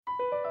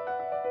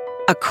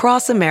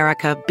Across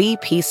America,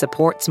 BP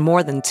supports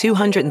more than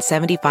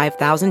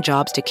 275,000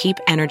 jobs to keep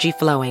energy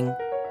flowing.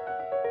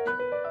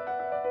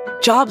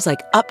 Jobs like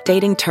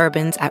updating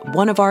turbines at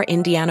one of our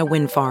Indiana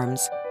wind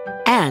farms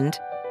and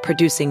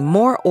producing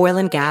more oil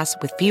and gas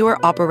with fewer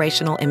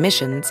operational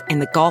emissions in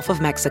the Gulf of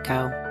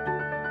Mexico.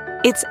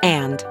 It's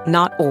and,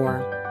 not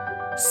or.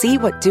 See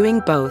what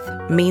doing both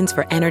means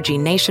for energy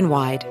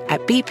nationwide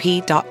at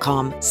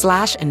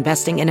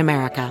bp.com/investing in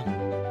America.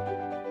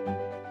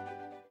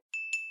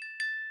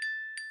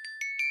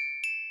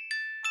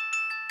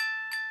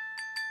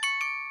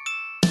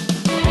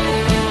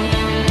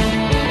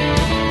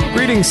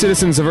 Greetings,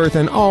 citizens of Earth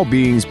and all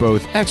beings,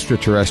 both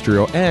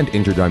extraterrestrial and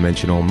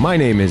interdimensional. My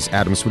name is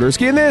Adam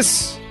Swiderski, and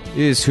this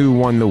is Who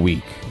Won the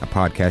Week, a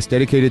podcast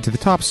dedicated to the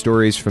top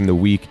stories from the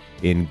week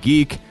in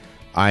geek.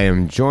 I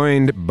am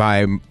joined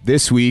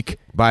this week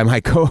by my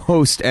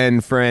co-host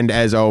and friend,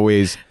 as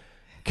always,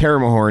 Kara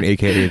Mahorn,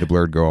 a.k.a. the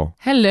Blurred Girl.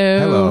 Hello.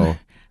 Hello.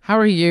 How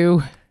are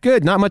you?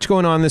 Good. Not much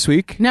going on this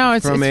week. No,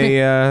 it's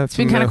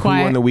been kind of quiet.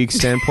 Who Won the Week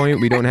standpoint,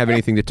 we don't have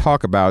anything to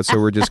talk about, so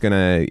we're just going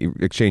to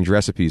exchange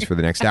recipes for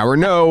the next hour.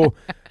 No,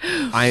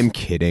 I'm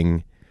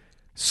kidding.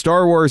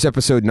 Star Wars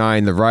Episode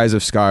 9, The Rise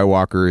of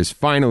Skywalker, is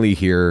finally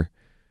here.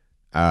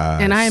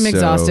 And I am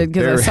exhausted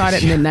because I saw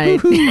it at midnight.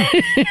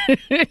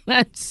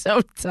 I'm so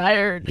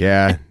tired.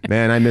 Yeah,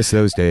 man, I miss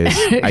those days.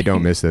 I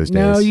don't miss those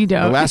days. No, you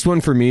don't. The last one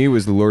for me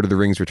was The Lord of the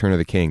Rings, Return of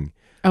the King.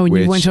 Oh, and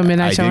you went to a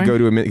midnight showing? I did go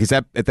to a midnight, because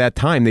at that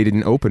time, they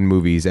didn't open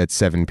movies at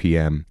 7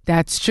 p.m.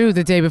 That's true,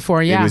 the day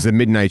before, yeah. It was a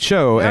midnight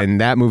show, and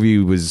that movie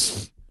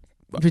was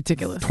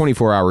ridiculous.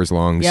 24 hours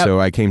long, so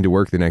I came to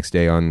work the next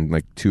day on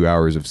like 2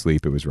 hours of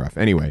sleep. It was rough.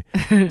 Anyway,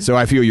 so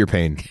I feel your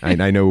pain.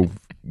 I know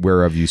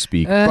whereof you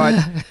speak.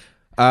 But,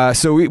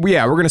 so we're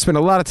going to spend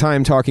a lot of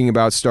time talking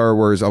about Star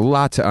Wars, a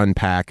lot to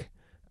unpack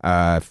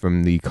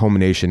from the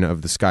culmination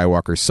of the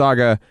Skywalker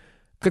saga.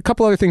 A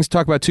couple other things to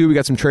talk about, too. We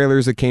got some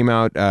trailers that came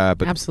out.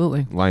 But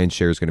absolutely. Lion's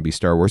share is going to be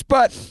Star Wars.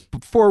 But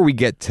before we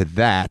get to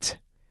that,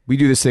 we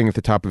do this thing at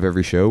the top of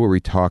every show where we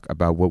talk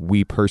about what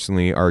we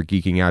personally are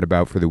geeking out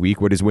about for the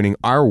week, what is winning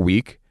our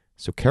week.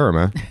 So,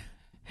 Karama,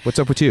 what's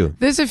up with you?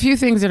 There's a few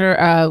things that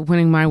are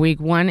winning my week.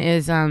 One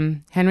is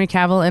Henry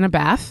Cavill in a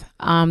bath.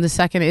 The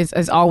second is,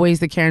 as always,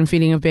 the care and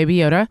feeding of Baby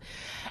Yoda.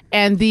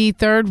 And the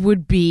third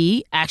would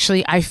be,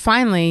 actually, I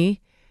finally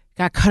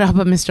got caught up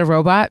on Mr.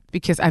 Robot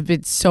because I've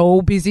been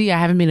so busy. I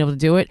haven't been able to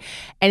do it.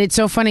 And it's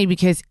so funny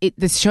because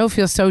the show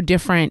feels so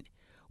different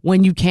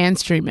when you can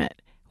stream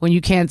it, when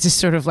you can't just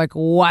sort of like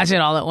watch it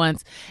all at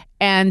once.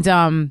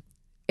 And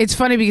it's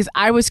funny because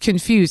I was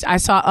confused.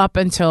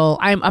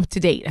 I'm up to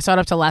date. I saw it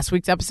up to last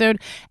week's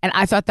episode, and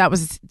I thought that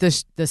was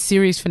the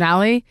series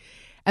finale.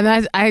 And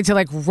then I had to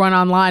like run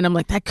online. I'm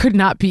like, that could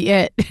not be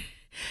it.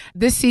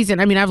 This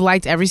season, I mean, I've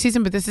liked every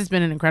season, but this has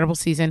been an incredible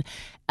season.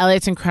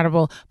 Elliot's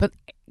incredible. But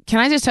can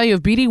I just tell you,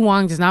 if B.D.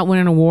 Wong does not win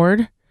an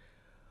award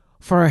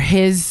for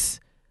his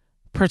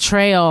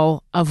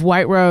portrayal of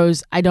White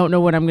Rose, I don't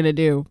know what I'm going to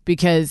do,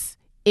 because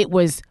it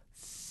was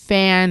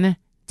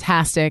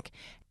fantastic.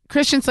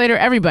 Christian Slater,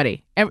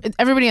 everybody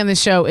on this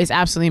show is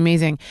absolutely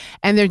amazing.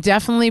 And they're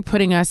definitely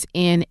putting us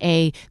in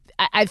I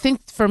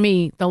think for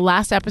me, the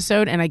last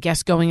episode, and I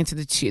guess going into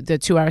the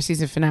 2-hour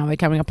season finale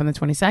coming up on the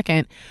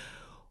 22nd,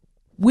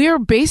 we're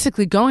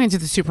basically going into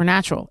the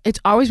supernatural. It's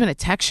always been a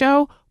tech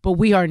show, but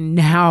we are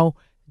now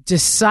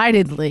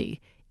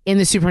decidedly in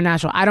the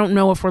supernatural. I don't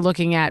know if we're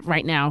looking at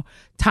right now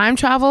time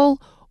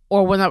travel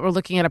or whether we're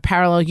looking at a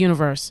parallel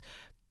universe,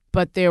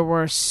 but there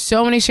were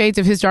so many shades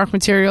of his Dark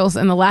Materials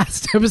in the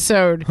last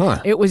episode.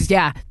 It was,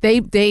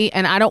 they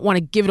and I don't want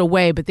to give it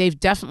away, but they've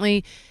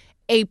definitely,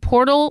 a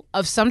portal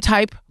of some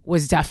type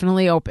was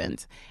definitely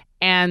opened.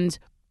 And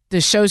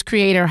the show's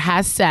creator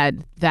has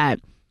said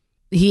that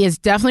he is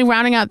definitely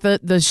rounding out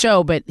the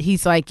show, but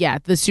he's like,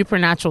 the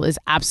supernatural is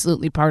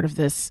absolutely part of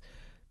this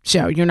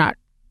show. You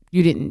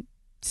didn't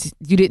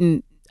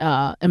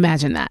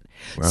imagine that.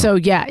 Wow. So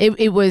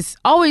it was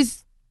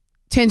always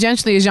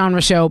tangentially a genre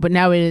show, but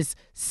now it is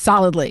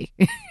solidly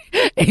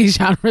a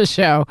genre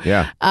show.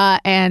 Yeah.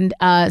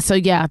 So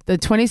the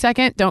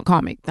 22nd, don't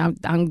call me.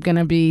 I'm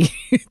gonna be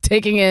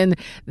taking in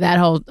that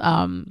whole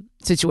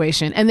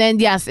situation. And then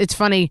yes, it's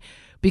funny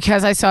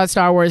because I saw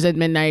Star Wars at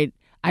midnight.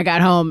 I got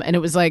home and it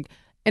was like,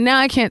 and now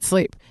I can't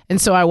sleep. And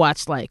so I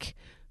watched like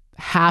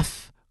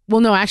half.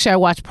 Well, no, actually, I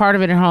watched part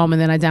of it at home,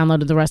 and then I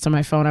downloaded the rest on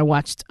my phone. I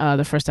watched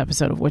the first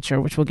episode of Witcher,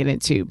 which we'll get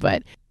into.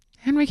 But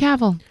Henry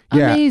Cavill,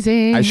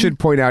 amazing. I should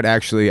point out,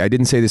 actually, I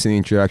didn't say this in the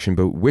introduction,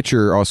 but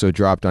Witcher also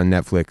dropped on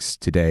Netflix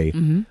today.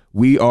 Mm-hmm.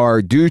 We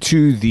are, due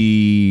to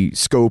the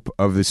scope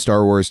of the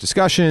Star Wars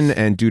discussion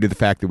and due to the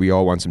fact that we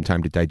all want some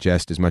time to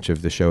digest as much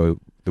of the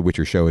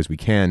Witcher show as we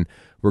can,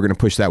 we're going to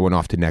push that one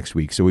off to next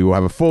week. So we will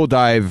have a full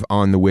dive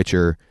on The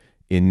Witcher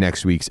in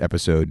next week's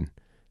episode.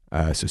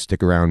 So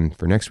stick around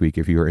for next week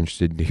if you are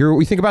interested to hear what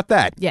we think about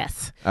that.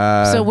 Yes.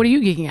 So what are you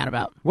geeking out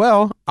about?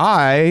 Well,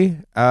 I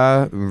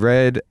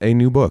read a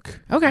new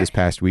book this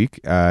past week.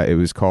 It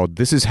was called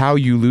This Is How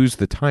You Lose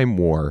the Time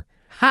War.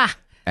 Ha!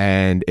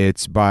 and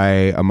it's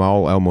by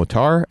Amal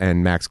El-Motar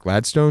and Max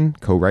Gladstone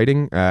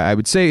co-writing. I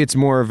would say it's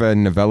more of a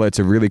novella. It's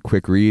a really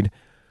quick read,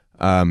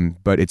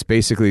 but it's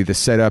basically, the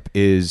setup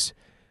is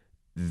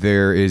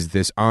there is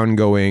this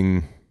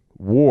ongoing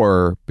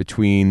war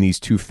between these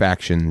two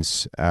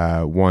factions,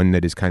 one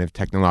that is kind of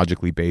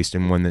technologically based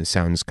and one that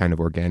sounds kind of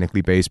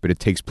organically based, but it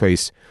takes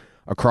place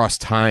across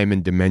time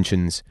and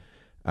dimensions,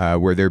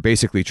 where they're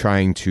basically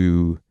trying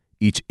to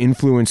each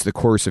influence the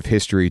course of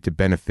history to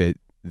benefit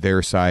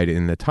their side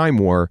in the time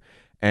war.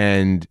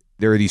 And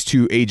there are these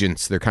two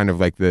agents. They're kind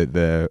of like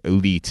the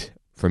elite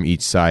from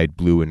each side.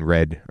 Blue and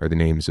Red are the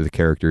names of the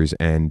characters.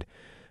 And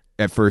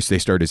at first they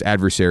start as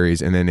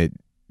adversaries, and then it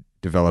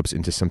develops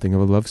into something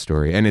of a love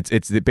story. And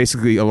it's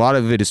basically, a lot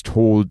of it is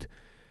told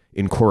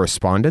in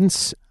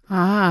correspondence,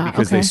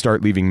 because they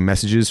start leaving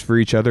messages for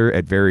each other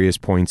at various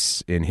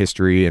points in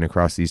history and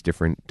across these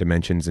different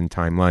dimensions and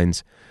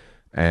timelines,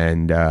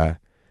 and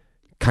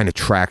kind of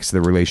tracks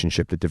the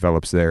relationship that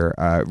develops there.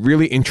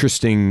 Really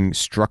interesting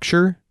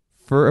structure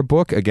for a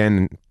book.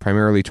 Again,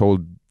 primarily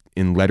told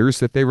in letters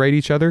that they write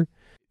each other.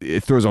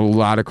 It throws a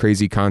lot of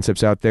crazy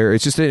concepts out there.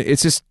 It's just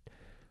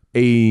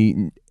a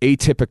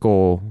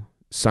atypical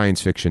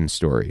science fiction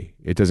story.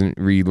 It doesn't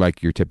read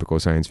like your typical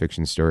science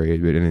fiction story,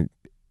 and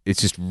it's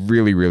just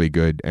really, really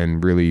good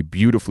and really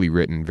beautifully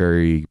written,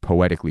 very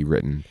poetically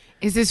written.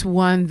 Is this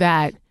one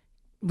that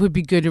would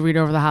be good to read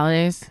over the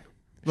holidays?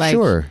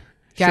 Sure.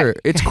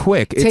 It's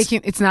quick.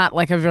 It's not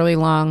like a really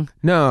long.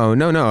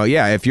 No.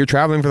 Yeah, if you're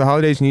traveling for the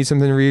holidays, you need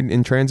something to read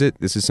in transit,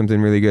 this is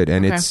something really good.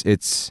 And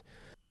it's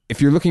if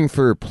you're looking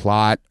for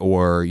plot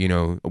or,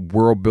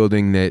 world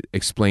building that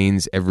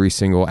explains every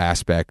single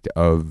aspect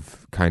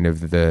of kind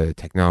of the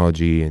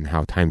technology and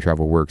how time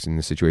travel works in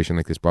a situation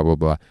like this, blah, blah,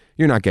 blah,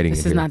 you're not getting it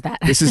here. This is not that.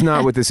 This is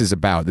not what this is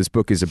about. This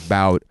book is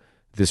about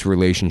this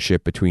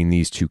relationship between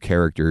these two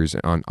characters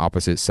on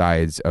opposite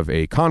sides of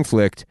a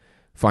conflict,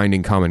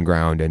 finding common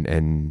ground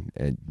and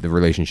the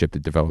relationship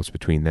that develops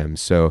between them.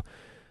 So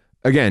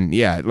again,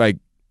 yeah, like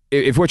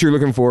if what you're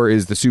looking for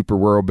is the super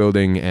world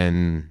building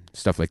and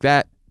stuff like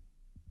that,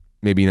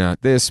 maybe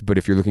not this, but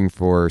if you're looking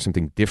for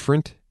something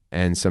different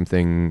and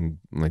something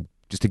like,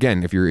 just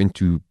again, if you're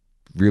into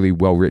really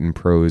well-written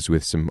prose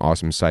with some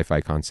awesome sci-fi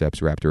concepts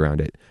wrapped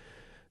around it,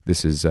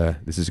 this is a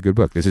good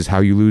book. This is How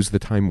You Lose the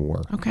Time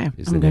War. Okay.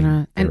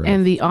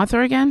 And the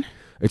author again?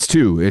 It's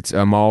two. It's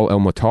Amal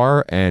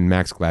El-Motar and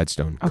Max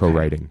Gladstone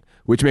co-writing,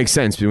 which makes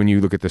sense when you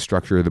look at the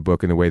structure of the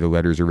book and the way the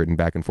letters are written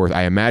back and forth.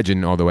 I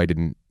imagine, although I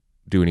didn't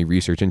do any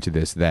research into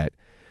this,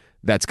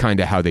 that's kind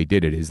of how they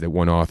did it, is that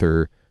one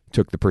author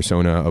took the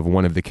persona of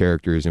one of the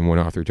characters and one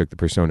author took the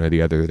persona of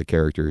the other of the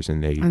characters,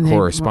 and they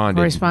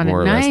corresponded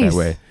more or less that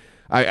way.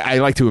 I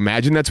like to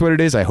imagine that's what it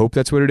is. I hope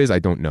that's what it is. I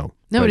don't know.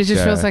 No, but it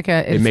just feels like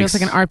feels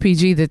like an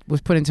RPG that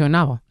was put into a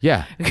novel.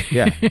 Yeah.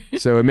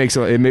 So it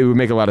would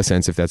make a lot of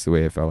sense if that's the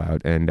way it fell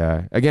out. And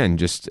again,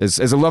 just as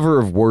a lover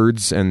of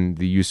words and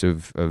the use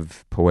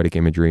of poetic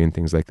imagery and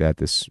things like that,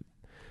 this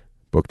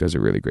book does a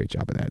really great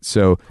job of that.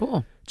 So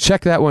cool.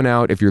 Check that one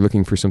out if you're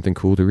looking for something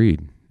cool to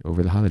read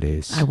over the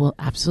holidays. I will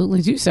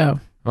absolutely do so.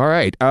 All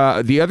right.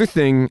 The other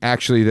thing,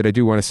 actually, that I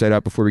do want to set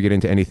up before we get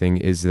into anything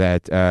is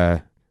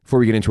that, before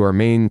we get into our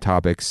main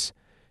topics,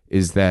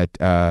 is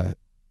that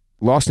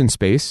Lost in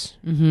Space,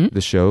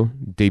 the show,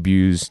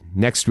 debuts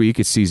next week.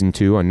 It's season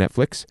 2 on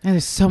Netflix. And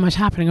there's so much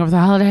happening over the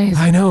holidays.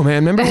 I know,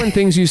 man. Remember when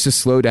things used to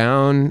slow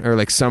down, or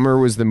like summer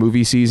was the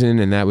movie season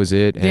and that was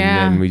it, and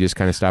then we just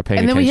kind of stopped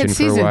paying attention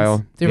for a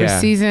while. There were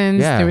seasons.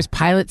 There was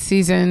pilot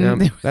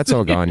season. That's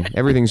all gone.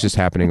 Everything's just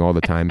happening all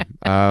the time.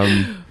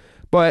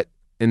 But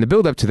in the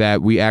build up to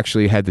that, we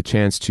actually had the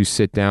chance to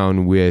sit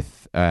down with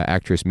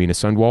actress Mina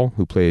Sundwall,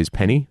 who plays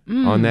Penny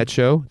on that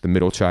show, the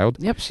middle child.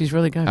 Yep, she's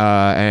really good.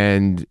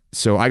 And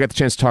so I got the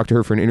chance to talk to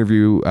her for an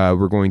interview.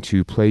 We're going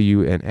to play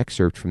you an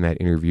excerpt from that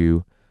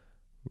interview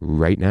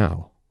right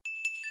now.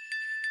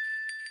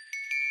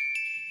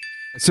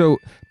 So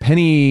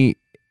Penny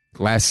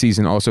last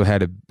season also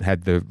had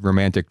the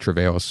romantic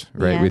travails,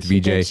 right, with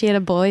VJ. She had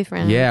a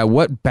boyfriend. Yeah,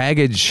 what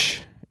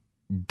baggage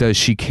does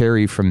she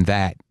carry from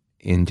that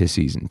into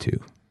season 2?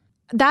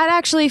 That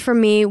actually, for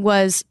me,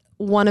 was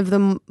one of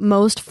the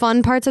most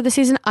fun parts of the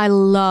season. I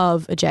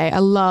love Ajay. I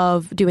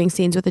love doing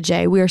scenes with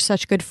Ajay. We are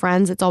such good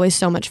friends. It's always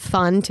so much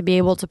fun to be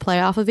able to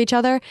play off of each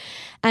other.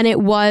 And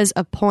it was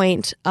a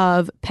point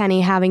of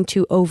Penny having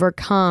to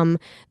overcome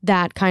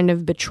that kind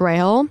of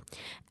betrayal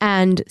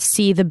and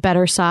see the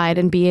better side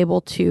and be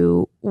able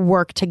to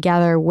work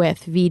together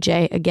with VJ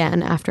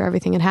again after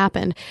everything had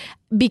happened.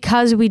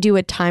 Because we do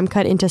a time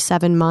cut into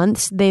 7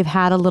 months, they've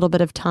had a little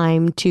bit of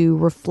time to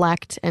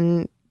reflect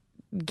and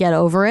get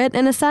over it,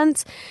 in a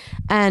sense.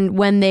 And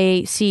when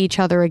they see each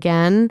other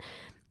again,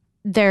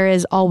 there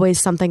is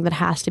always something that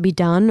has to be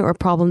done or a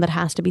problem that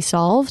has to be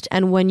solved.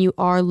 And when you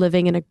are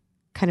living in a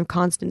kind of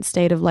constant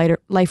state of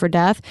life or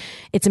death,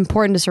 it's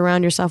important to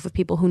surround yourself with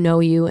people who know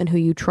you and who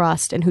you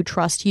trust and who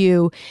trust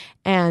you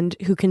and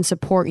who can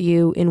support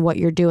you in what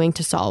you're doing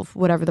to solve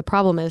whatever the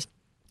problem is.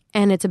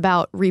 And it's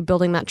about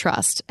rebuilding that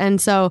trust.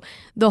 And so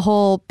the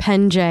whole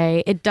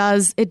Penjay, it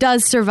does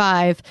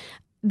survive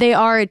they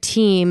are a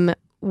team,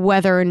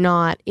 whether or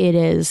not it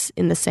is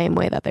in the same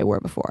way that they were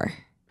before.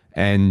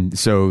 And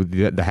so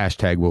the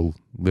hashtag will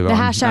live on. The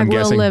hashtag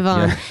will live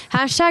on. Yeah.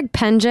 Hashtag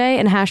Penjay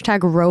and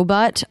hashtag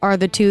Robot are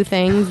the two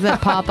things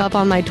that pop up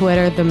on my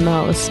Twitter the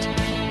most.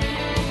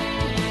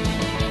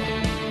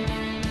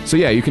 So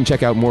yeah, you can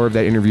check out more of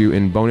that interview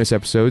in bonus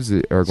episodes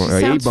that are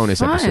a bonus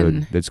fun.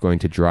 episode that's going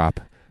to drop.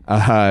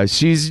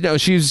 She's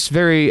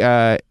very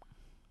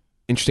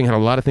interesting. Had a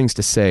lot of things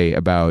to say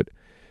about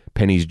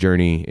Penny's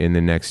journey in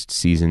the next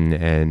season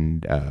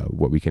and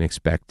what we can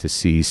expect to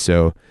see.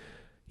 So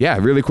yeah,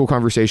 really cool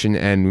conversation,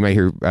 and we might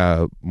hear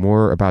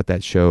more about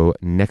that show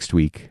next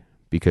week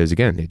because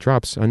again, it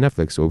drops on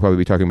Netflix. So we'll probably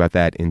be talking about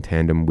that in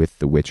tandem with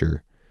The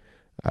Witcher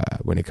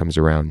when it comes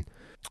around.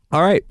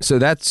 All right, so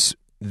that's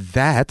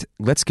that.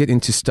 Let's get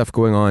into stuff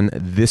going on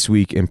this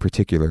week in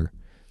particular.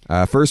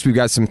 First, we've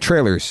got some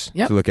trailers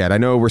to look at. I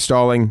know we're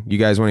stalling. You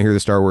guys want to hear the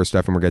Star Wars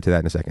stuff, and we'll get to that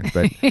in a second.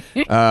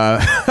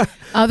 But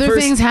other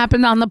things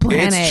happened on the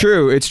planet.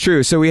 It's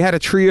true. So we had a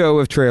trio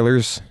of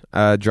trailers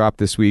drop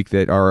this week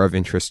that are of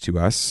interest to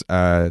us.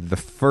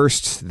 The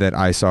first that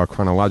I saw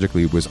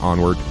chronologically was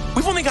Onward.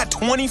 We've only got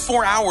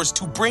 24 hours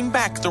to bring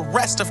back the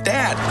rest of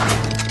Dad.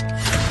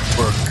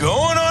 We're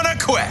going on a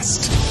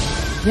quest.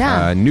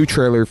 Yeah. New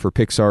trailer for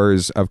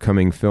Pixar's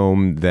upcoming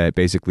film that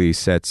basically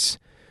sets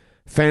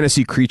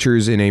fantasy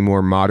creatures in a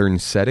more modern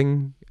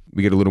setting.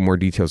 We get a little more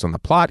details on the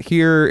plot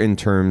here in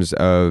terms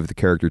of the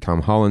character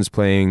Tom Holland's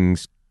playing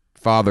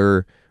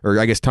father, or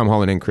I guess Tom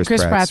Holland and Chris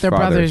Pratt's their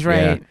father, brothers,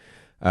 right?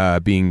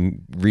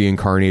 Being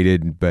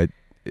reincarnated, but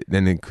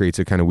then it creates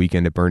a kind of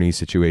Weekend at Bernie's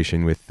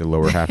situation with the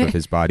lower half of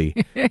his body.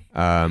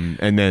 And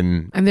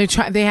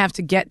they have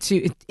to get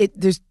to it.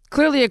 There's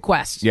clearly a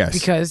quest, yes,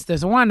 because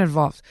there's a wand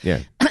involved. Yeah.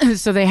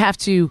 So they have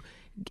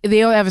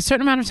a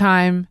certain amount of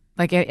time,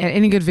 like at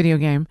any good video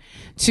game,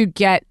 to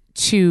get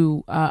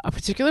to a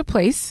particular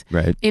place,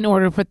 right, in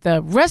order to put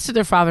the rest of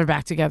their father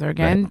back together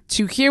again, right,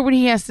 to hear what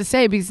he has to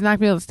say, because he's not going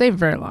to be able to stay for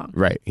very long.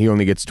 Right. He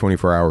only gets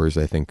 24 hours,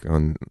 I think,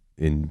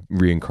 in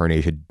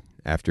reincarnation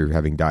after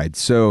having died.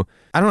 So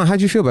I don't know.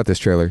 How'd you feel about this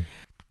trailer?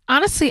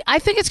 Honestly, I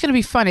think it's going to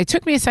be fun. It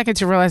took me a second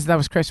to realize that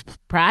was Chris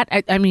Pratt.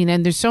 I mean,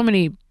 and there's so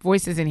many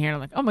voices in here. I'm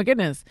like, oh my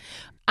goodness.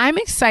 I'm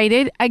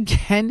excited.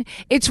 Again,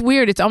 it's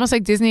weird. It's almost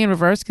like Disney in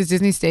reverse, because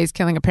Disney stays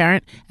killing a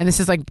parent, and this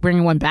is like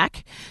bringing one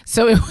back.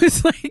 So it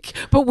was like,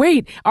 but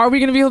wait, are we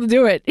going to be able to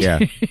do it? Yeah.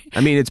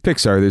 I mean, it's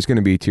Pixar. There's going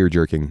to be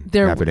tear-jerking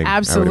happening.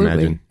 Absolutely. I would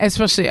imagine.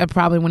 Especially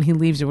probably when he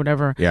leaves or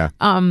whatever. Yeah.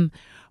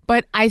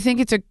 But I think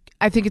it's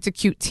a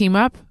cute team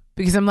up.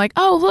 Because I'm like,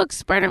 oh, look,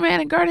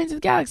 Spider-Man and Guardians of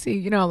the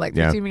Galaxy,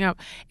 they're teaming up.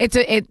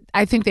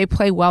 I think they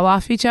play well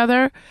off each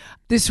other.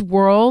 This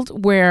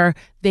world where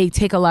they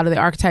take a lot of the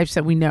archetypes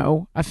that we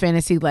know of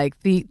fantasy, like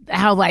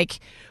how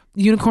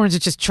unicorns are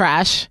just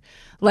trash.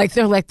 Like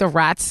they're like the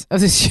rats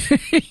of this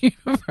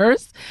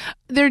universe.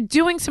 They're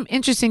doing some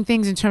interesting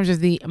things in terms of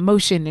the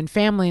emotion and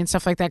family and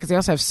stuff like that, because they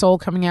also have Soul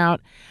coming out.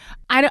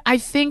 I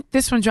think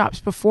this one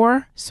drops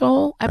before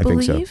Soul, I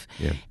believe. Think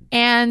so. Yeah.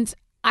 And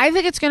I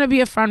think it's going to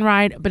be a fun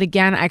ride, but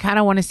again, I kind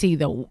of want to see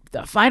the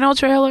final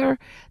trailer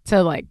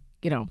to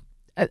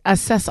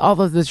assess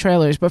all of the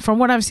trailers. But from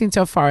what I've seen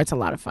so far, it's a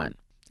lot of fun.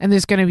 And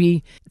there's going to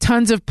be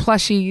tons of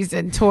plushies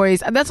and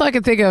toys. And that's all I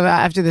can think of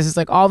after this is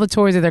like all the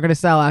toys that they're going to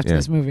sell after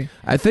this movie.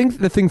 I think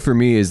the thing for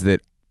me is that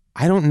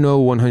I don't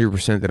know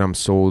 100% that I'm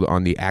sold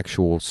on the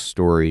actual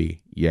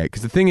story yet.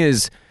 Because the thing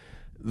is,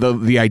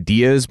 the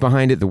ideas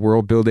behind it, the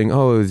world building,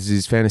 it's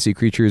these fantasy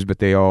creatures, but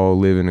they all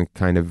live in a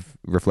kind of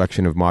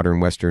reflection of modern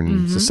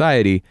Western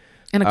society.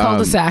 In a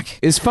cul-de-sac.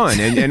 Is fun.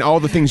 And all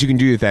the things you can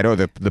do with that.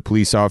 The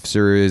police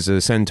officer is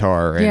a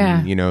centaur.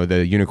 And,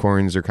 the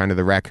unicorns are kind of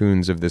the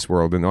raccoons of this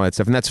world and all that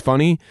stuff. And that's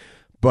funny.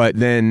 But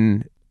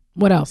then...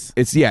 What else?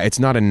 It's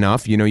not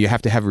enough. You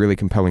have to have a really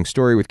compelling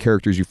story with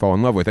characters you fall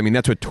in love with. I mean,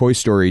 that's what Toy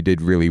Story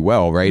did really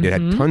well, right? It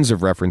had tons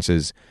of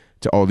references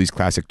to all these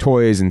classic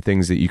toys and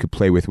things that you could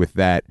play with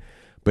that.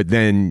 But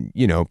then,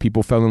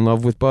 people fell in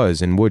love with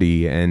Buzz and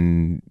Woody,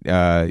 and,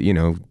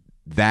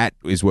 that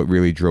is what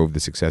really drove the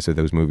success of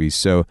those movies.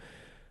 So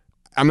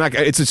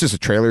it's just a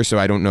trailer, so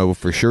I don't know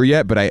for sure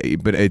yet, but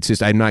it's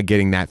just, I'm not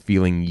getting that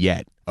feeling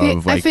yet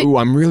of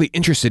I'm really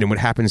interested in what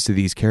happens to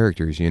these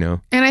characters,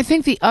 And I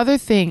think the other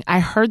thing,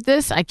 I heard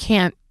this, I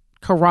can't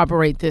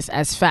corroborate this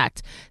as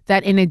fact,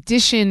 that in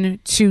addition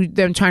to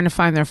them trying to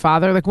find their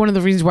father, like one of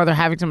the reasons why they're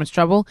having so much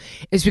trouble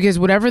is because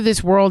whatever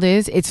this world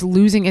is, it's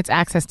losing its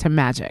access to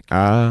magic.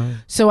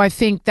 So I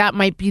think that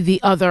might be the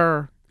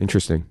other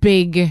interesting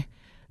big,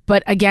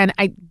 but again,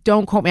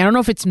 don't quote me. I don't know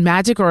if it's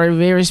magic or a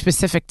very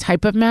specific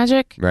type of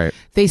magic. Right.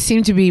 They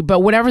seem to be, but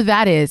whatever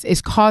that is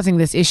causing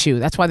this issue.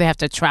 That's why they have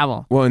to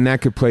travel. Well, and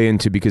that could play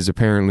into, because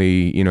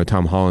apparently,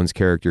 Tom Holland's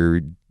character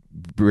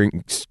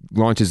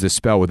launches this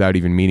spell without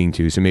even meaning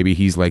to, so maybe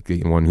he's like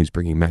the one who's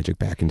bringing magic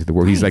back into the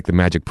world. Right. He's like the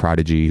magic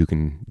prodigy who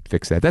can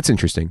fix that. That's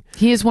interesting.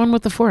 He is one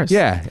with the Force.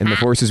 Yeah, and the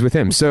Force is with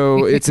him.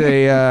 So it's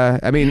a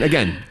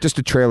again, just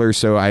a trailer,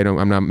 so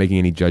I'm not making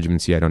any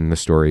judgments yet on the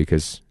story,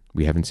 because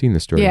We haven't seen the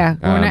story.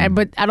 Yeah,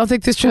 but I don't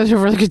think this trailer does a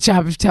really good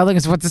job of telling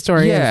us what the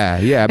story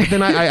is. Yeah. But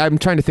then I'm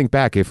trying to think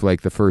back if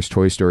like the first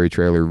Toy Story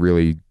trailer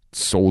really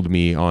sold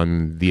me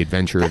on the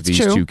adventure of these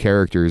two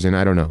characters, and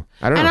I don't know.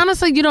 And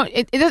honestly,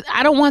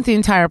 I don't want the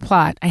entire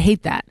plot. I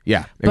hate that.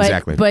 Yeah,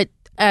 exactly. But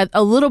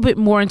a little bit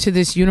more into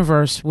this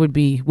universe would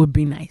be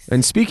nice.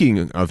 And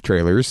speaking of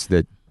trailers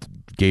that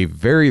gave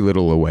very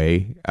little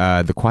away,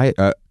 A Quiet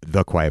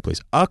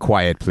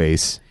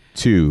Place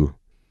 2.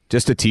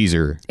 Just a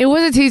teaser. It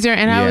was a teaser,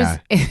 and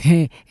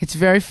it's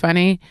very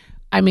funny.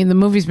 I mean, the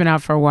movie's been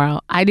out for a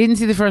while. I didn't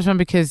see the first one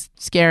because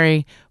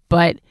scary,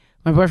 but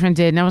my boyfriend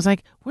did, and I was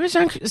like, "Where's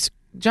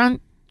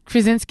John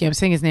Krasinski?" I'm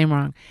saying his name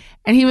wrong,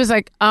 and he was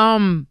like,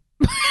 and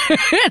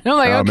I'm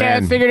like, "Okay,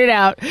 man. I figured it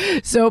out."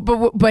 So,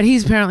 but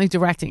he's apparently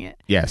directing it.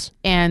 Yes,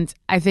 and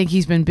I think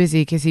he's been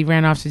busy because he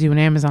ran off to do an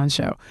Amazon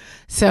show.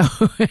 So,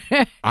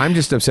 I'm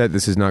just upset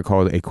this is not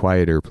called A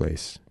Quieter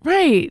Place,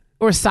 right?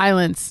 Or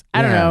Silence.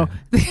 I don't know.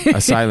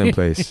 A silent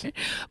place.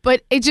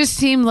 But it just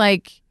seemed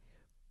like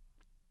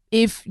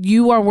if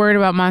you are worried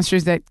about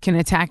monsters that can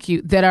attack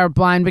you, that are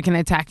blind but can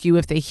attack you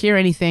if they hear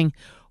anything,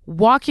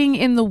 walking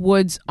in the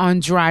woods on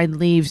dried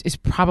leaves is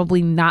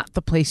probably not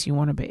the place you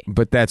want to be.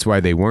 But that's why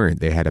they weren't.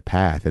 They had a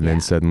path, and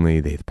then suddenly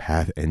the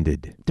path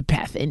ended. The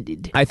path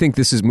ended. I think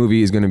this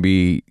movie is going to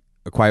be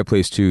A Quiet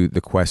Place 2,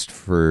 the quest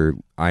for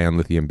ion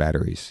lithium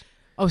batteries.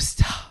 Oh,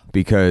 stop.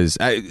 Because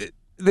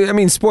I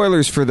mean,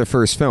 spoilers for the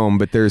first film,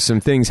 but there's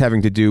some things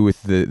having to do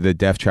with the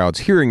deaf child's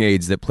hearing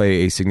aids that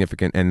play a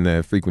significant, and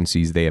the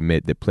frequencies they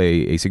emit that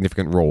play a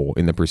significant role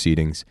in the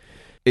proceedings.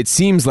 It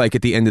seems like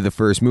at the end of the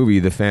first movie,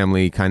 the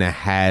family kind of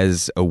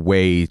has a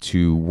way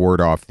to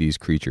ward off these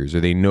creatures, or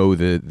they know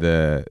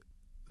the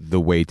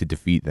way to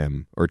defeat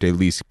them, or to at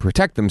least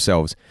protect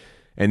themselves.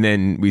 And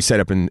then we set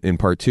up in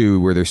part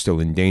 2 where they're still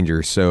in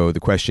danger. So the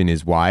question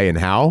is why and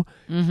how.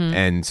 Mm-hmm.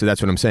 And so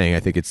that's what I'm saying. I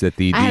think it's that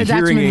the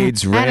hearing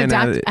aids ran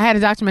out. I had a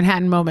Dr.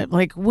 Manhattan moment.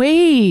 Like,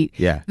 wait,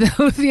 the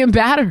lithium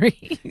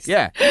batteries.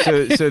 Yeah.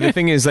 So the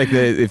thing is, like,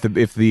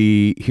 if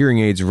the hearing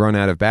aids run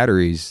out of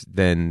batteries,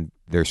 then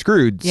they're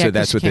screwed. Yeah, so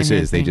that's what this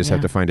is. They just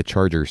have to find a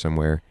charger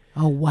somewhere.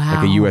 Oh, wow.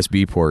 Like a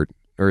USB port.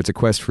 Or it's a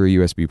quest for a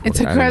USB port. It's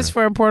a quest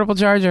for a portable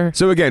charger.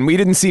 So again, we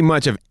didn't see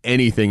much of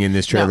anything in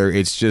this trailer. No.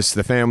 It's just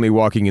the family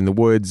walking in the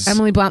woods.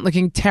 Emily Blunt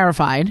looking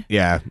terrified.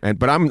 Yeah,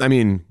 but I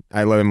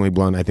love Emily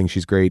Blunt. I think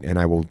she's great, and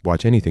I will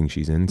watch anything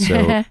she's in.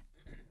 So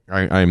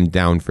I'm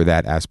down for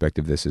that aspect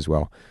of this as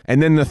well.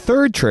 And then the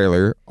third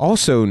trailer,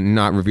 also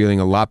not revealing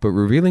a lot, but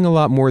revealing a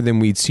lot more than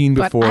we'd seen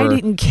before. But I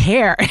didn't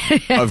care.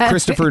 Of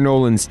Christopher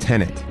Nolan's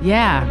Tenet.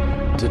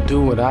 Yeah. To do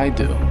what I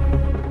do,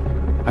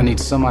 I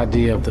need some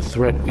idea of the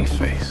threat we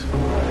face.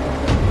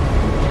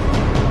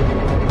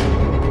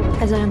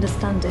 As I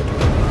understand it,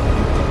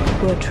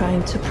 we're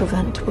trying to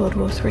prevent World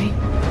War III.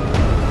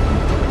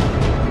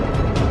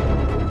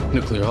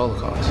 Nuclear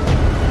holocaust?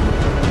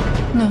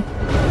 No.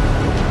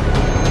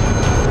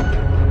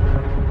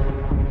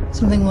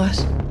 Something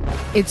worse.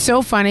 It's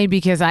so funny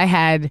because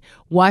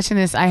watching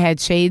this, I had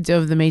shades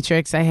of The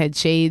Matrix, I had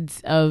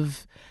shades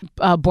of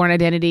Bourne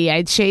Identity, I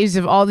had shades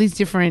of all these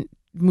different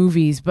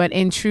movies, but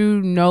in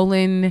true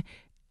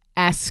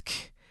Nolan-esque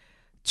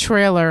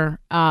trailer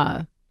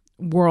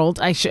world,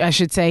 I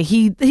should say,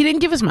 he didn't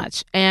give us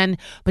much,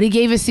 but he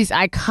gave us these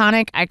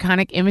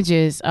iconic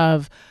images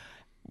of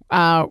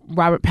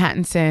Robert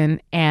Pattinson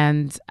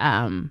and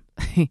I'm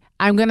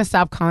gonna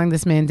stop calling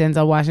this man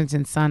Denzel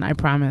Washington's son, I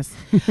promise.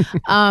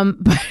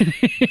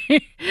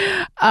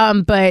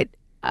 But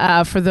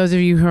for those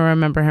of you who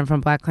remember him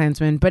from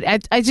BlacKkKlansman, but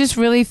I just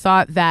really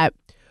thought that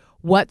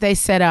what they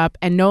set up,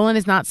 and Nolan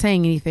is not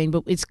saying anything,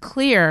 but it's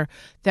clear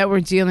that we're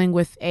dealing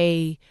with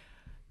a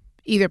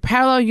either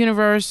parallel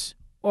universe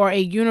or a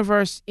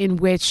universe in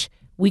which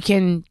we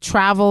can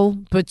travel,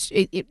 but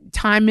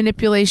time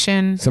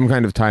manipulation. Some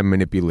kind of time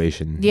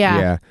manipulation.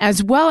 Yeah.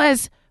 As well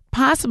as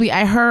possibly,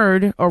 I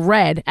heard or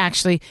read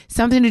actually,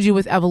 something to do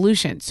with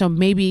evolution. So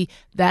maybe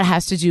that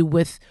has to do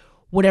with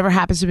whatever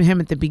happens to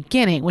him at the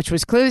beginning, which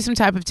was clearly some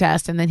type of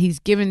test, and then he's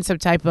given some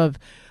type of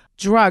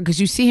drug, because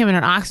you see him in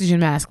an oxygen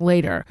mask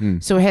later.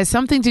 So it has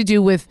something to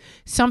do with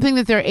something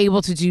that they're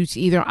able to do to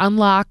either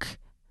unlock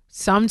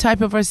some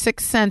type of a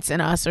sixth sense in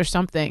us or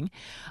something.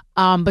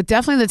 But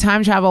definitely the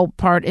time travel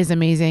part is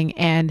amazing,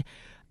 and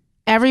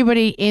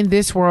everybody in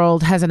this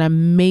world has an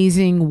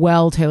amazing,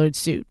 well-tailored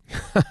suit.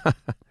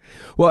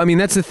 Well, I mean,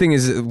 that's the thing,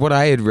 is what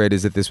I had read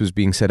is that this was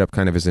being set up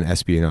kind of as an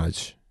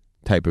espionage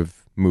type of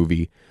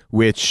movie,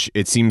 which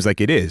it seems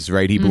like it is,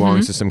 right? He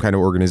belongs to some kind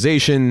of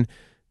organization.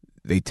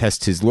 They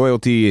test his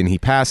loyalty and he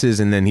passes,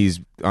 and then he's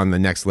on the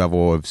next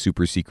level of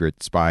super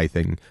secret spy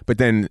thing. But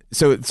then,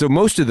 so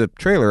most of the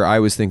trailer, I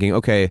was thinking,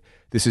 okay,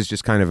 this is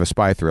just kind of a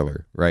spy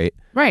thriller, right?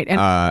 Right.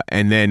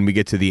 And then we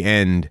get to the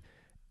end,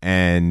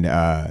 and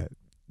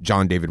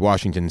John David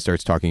Washington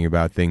starts talking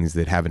about things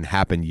that haven't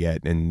happened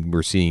yet, and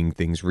we're seeing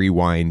things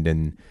rewind,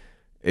 and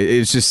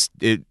it's just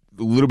a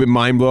little bit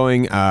mind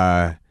blowing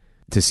to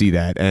see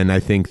that. And I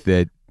think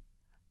that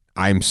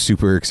I'm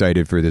super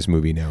excited for this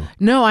movie now.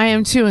 No, I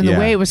am too. And Yeah. the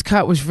way it was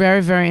cut was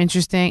very, very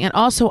interesting. And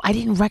also, I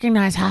didn't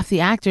recognize half the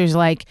actors.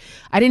 Like,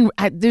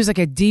 there's like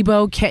a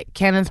Debo,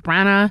 Kenneth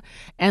Branagh,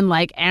 and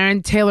like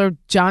Aaron Taylor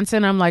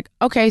Johnson. I'm like,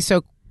 okay,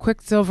 so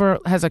Quicksilver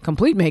has a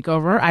complete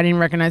makeover. I didn't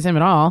recognize him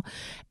at all.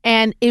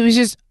 And it was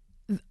just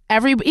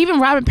even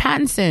Robert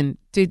Pattinson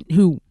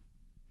who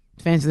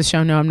fans of the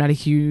show know I'm not a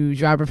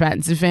huge Robert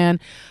Pattinson fan.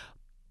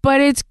 But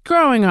it's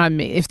growing on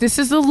me. If this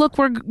is the look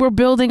we're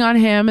building on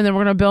him, and then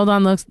we're going to build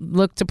on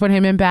look to put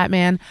him in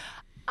Batman,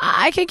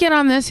 I can get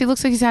on this. He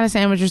looks like he's had a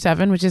sandwich or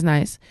 7, which is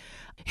nice.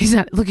 He's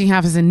not looking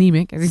half as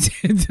anemic as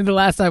he did the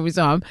last time we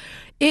saw him.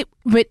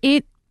 But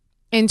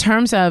in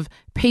terms of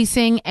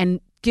pacing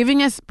and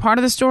giving us part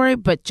of the story,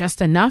 but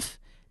just enough,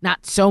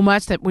 not so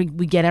much that we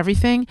get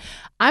everything.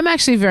 I'm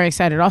actually very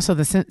excited. Also,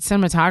 the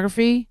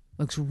cinematography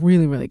looks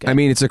really, really good. I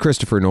mean, it's a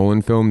Christopher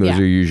Nolan film. Those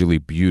are usually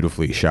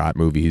beautifully shot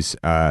movies.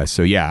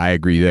 So yeah, I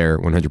agree there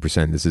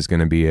 100%. This is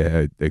going to be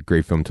a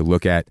great film to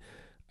look at.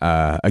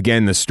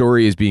 Again, the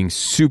story is being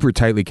super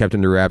tightly kept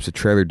under wraps. The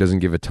trailer doesn't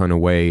give a ton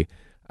away.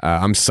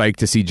 I'm psyched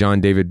to see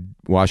John David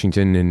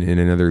Washington in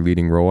another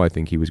leading role. I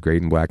think he was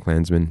great in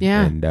BlacKkKlansman.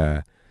 Yeah.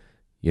 And,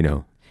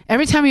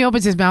 every time he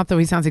opens his mouth, though,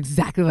 he sounds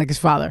exactly like his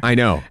father. I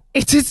know.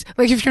 It's just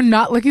like if you're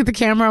not looking at the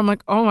camera, I'm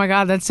like, oh my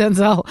God, that's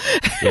Denzel.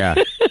 Yeah.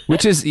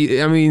 Which is,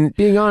 I mean,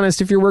 being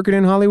honest, if you're working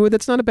in Hollywood,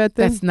 that's not a bad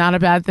thing. That's not a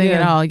bad thing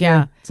at all.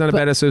 Yeah. It's not a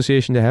bad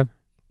association to have.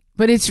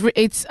 But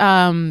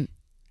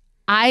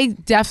I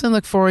definitely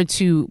look forward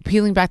to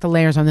peeling back the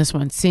layers on this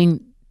one,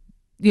 seeing,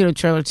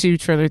 trailer 2,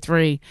 trailer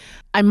 3.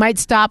 I might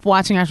stop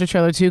watching after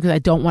trailer 2 because I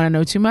don't want to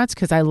know too much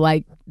because I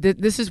like,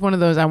 this is one of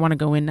those I want to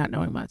go in not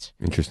knowing much.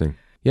 Interesting.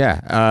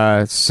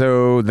 Yeah.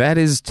 So that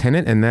is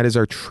Tenet, and that is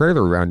our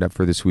trailer roundup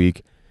for this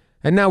week.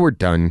 And now we're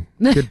done.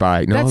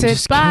 Goodbye. No, That's I'm it.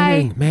 just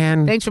Bye. kidding,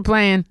 man. Thanks for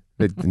playing.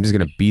 I'm just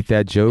going to beat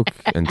that joke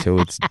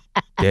until it's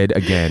dead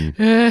again.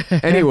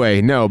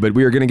 Anyway, no, but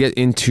we are going to get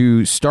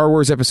into Star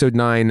Wars Episode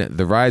 9,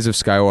 The Rise of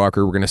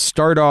Skywalker. We're going to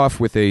start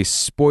off with a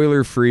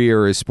spoiler-free,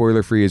 or as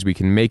spoiler-free as we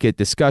can make it,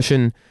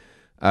 discussion.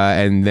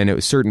 And then at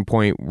a certain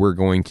point, we're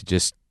going to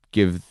just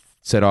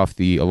set off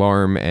the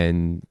alarm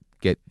and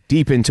get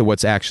deep into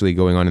what's actually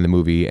going on in the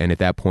movie. And at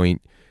that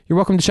point, you're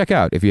welcome to check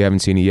out if you haven't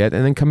seen it yet,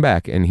 and then come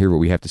back and hear what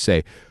we have to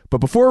say. But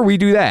before we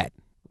do that,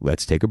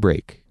 let's take a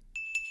break.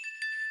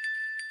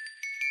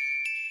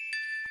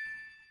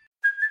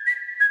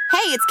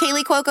 Hey, it's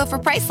Kaylee Cuoco for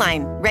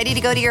Priceline. Ready to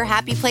go to your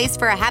happy place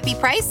for a happy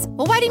price?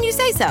 Well, why didn't you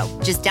say so?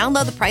 Just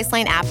download the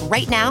Priceline app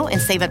right now and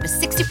save up to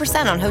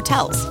 60% on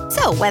hotels.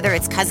 So whether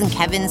it's Cousin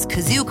Kevin's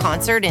Kazoo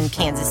Concert in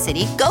Kansas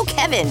City, go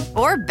Kevin,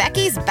 or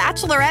Becky's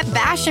Bachelorette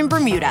Bash in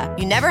Bermuda,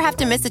 you never have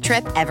to miss a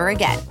trip ever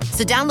again.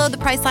 So download the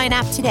Priceline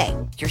app today.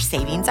 Your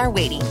savings are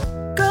waiting.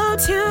 Go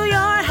to your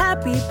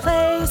happy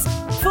place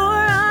for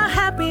a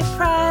happy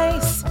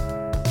price.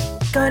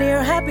 Go to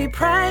your happy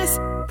price,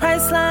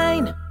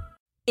 Priceline.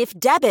 If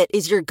debit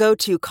is your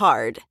go-to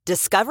card,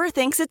 Discover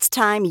thinks it's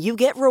time you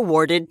get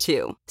rewarded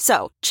too.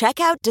 So, check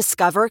out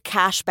Discover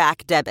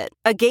Cashback Debit,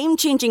 a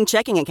game-changing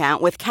checking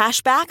account with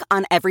cash back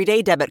on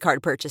everyday debit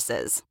card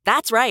purchases.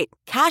 That's right.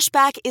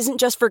 Cashback isn't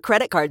just for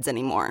credit cards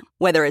anymore.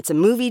 Whether it's a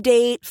movie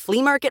date,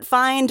 flea market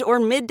find, or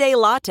midday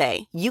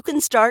latte, you can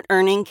start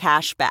earning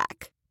cash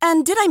back.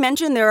 And did I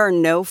mention there are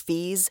no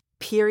fees,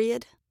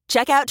 period?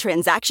 Check out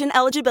transaction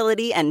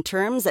eligibility and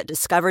terms at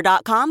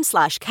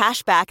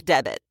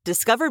discover.com/cashbackdebit.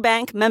 Discover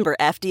Bank, member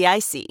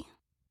FDIC.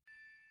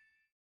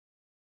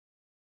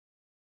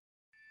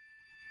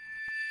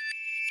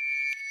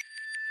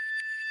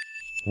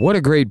 What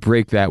a great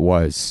break that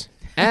was.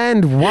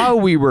 And while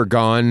we were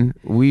gone,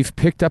 we've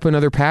picked up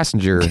another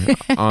passenger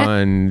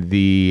on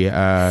the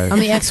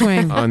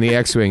X-Wing. On the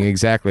X-Wing,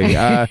 exactly.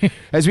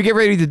 As we get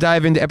ready to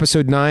dive into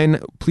episode 9,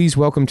 please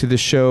welcome to the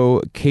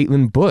show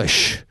Caitlin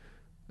Bush,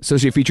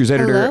 Associate Features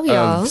Editor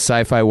of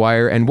Sci-Fi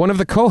Wire and one of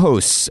the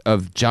co-hosts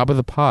of Jabba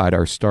the Pod,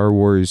 our Star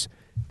Wars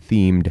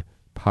themed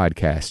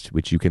podcast,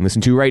 which you can listen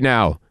to right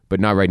now, but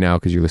not right now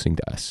because you're listening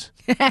to us.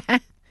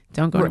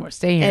 Don't go anywhere.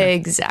 Stay here.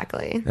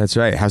 Exactly. That's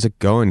right. How's it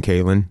going,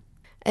 Caitlin?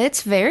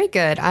 It's very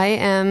good. I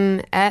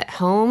am at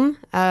home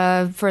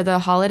for the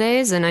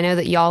holidays, and I know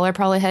that y'all are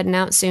probably heading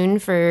out soon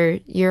for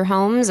your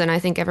homes, and I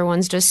think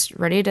everyone's just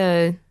ready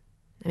to,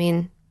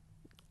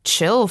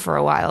 chill for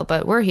a while,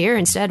 but we're here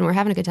instead, and we're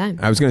having a good time.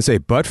 I was going to say,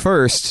 but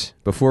first,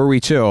 before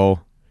we chill,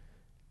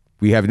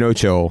 we have no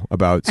chill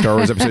about Star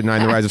Wars Episode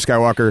 9, The Rise of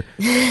Skywalker,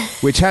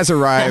 which has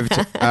arrived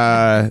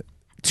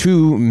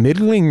to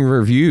middling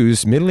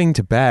reviews, middling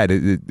to bad.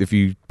 If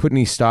you put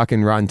any stock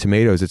in Rotten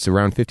Tomatoes, it's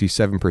around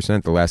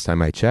 57% the last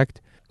time I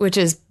checked. Which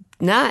is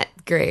not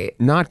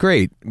great. Not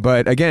great.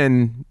 But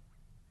again,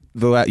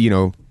 The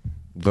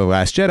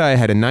Last Jedi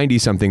had a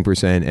 90-something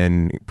percent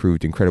and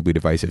proved incredibly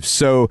divisive.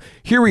 So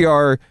here we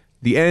are,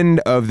 the end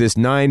of this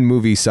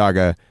 9-movie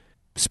saga.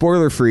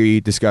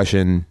 Spoiler-free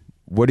discussion.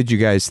 What did you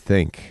guys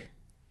think?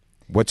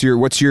 What's your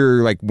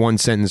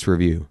one-sentence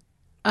review?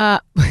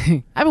 I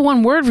have a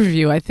one-word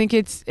review. I think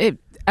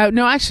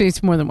no, actually,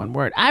 it's more than one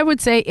word. I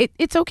would say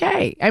it's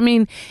okay.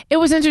 It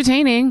was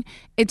entertaining.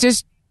 It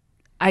just,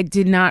 I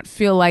did not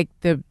feel like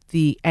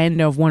the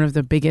end of one of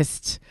the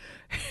biggest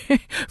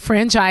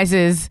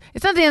franchises.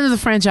 It's not the end of the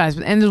franchise,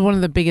 but the end of one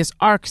of the biggest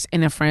arcs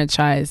in a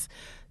franchise,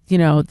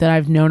 that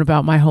I've known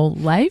about my whole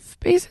life,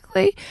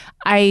 basically.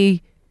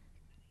 I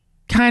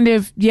kind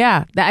of,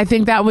 I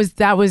think that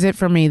was it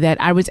for me,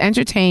 that I was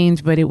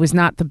entertained, but it was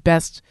not the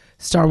best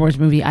Star Wars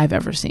movie I've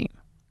ever seen.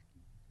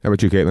 How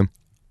about you, Caitlin?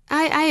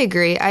 I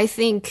agree. I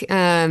think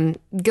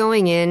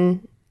going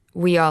in,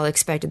 we all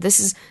expected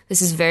this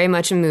is very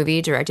much a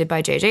movie directed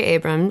by J.J.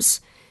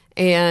 Abrams,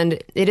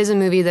 and it is a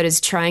movie that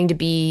is trying to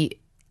be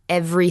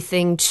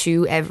everything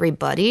to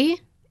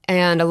everybody,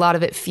 and a lot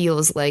of it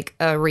feels like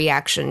a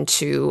reaction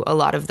to a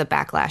lot of the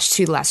backlash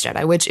to The Last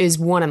Jedi, which is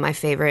one of my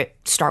favorite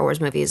Star Wars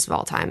movies of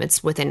all time.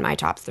 It's within my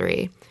top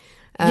 3.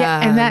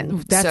 Yeah, and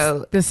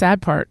that's the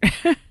sad part.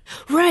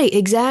 Right,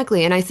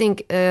 exactly. And I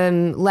think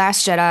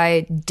Last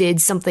Jedi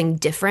did something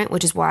different,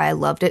 which is why I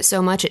loved it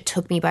so much. It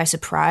took me by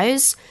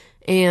surprise.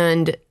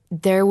 And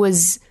there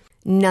was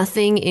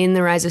nothing in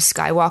The Rise of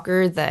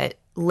Skywalker that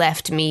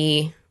left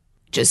me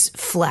just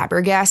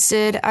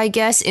flabbergasted, I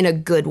guess, in a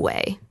good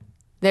way.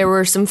 There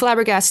were some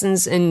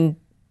flabbergastings in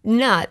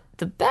not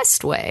the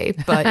best way,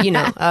 but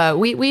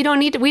we don't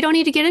need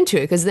to get into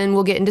it, because then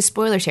we'll get into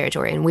spoiler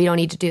territory, and we don't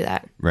need to do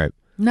that. Right.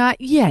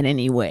 Not yet,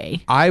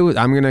 anyway. I'm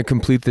going to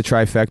complete the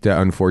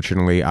trifecta.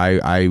 Unfortunately,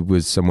 I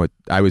was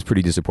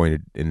pretty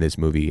disappointed in this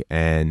movie,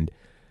 and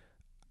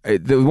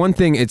the one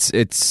thing,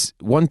 it's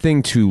one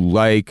thing to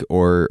like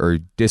or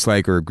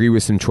dislike or agree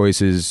with some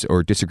choices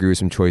or disagree with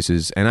some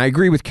choices, and I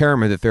agree with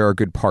Karama that there are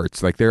good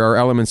parts. Like, there are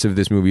elements of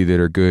this movie that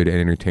are good and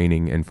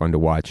entertaining and fun to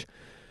watch,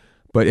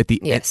 but at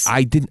the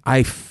end,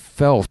 I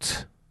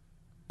felt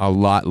a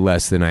lot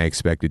less than I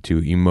expected to,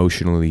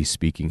 emotionally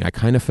speaking. I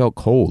kind of felt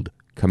cold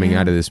coming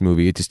out of this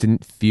movie. It just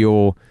didn't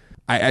feel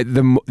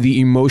the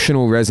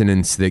emotional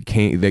resonance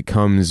that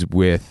comes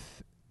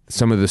with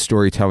some of the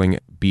storytelling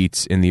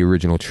beats in the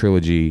original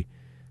trilogy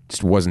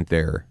just wasn't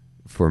there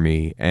for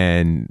me,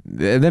 and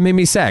that made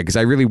me sad, because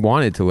I really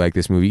wanted to like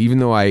this movie, even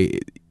though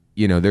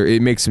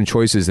it makes some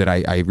choices that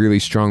I really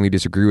strongly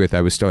disagree with.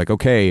 I was still like,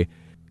 okay,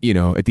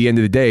 at the end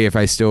of the day, if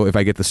I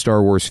get the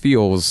Star Wars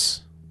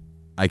feels,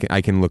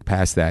 I can look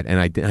past that, and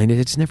I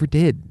just never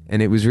did,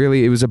 and it was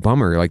a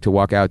bummer, like, to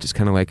walk out just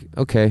kind of like,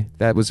 okay,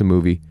 that was a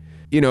movie.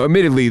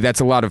 Admittedly, that's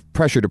a lot of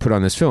pressure to put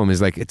on this film,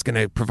 is like, it's going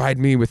to provide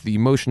me with the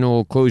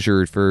emotional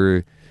closure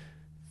for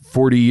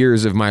 40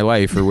 years of my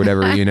life or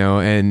whatever,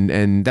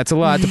 and that's a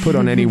lot to put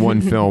on any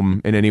one film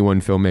and any one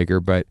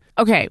filmmaker. But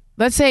okay,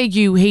 let's say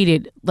you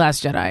hated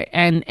Last Jedi,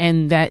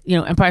 and that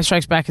Empire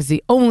Strikes Back is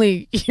the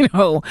only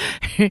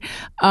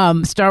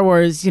Star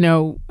Wars,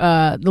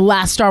 the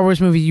last Star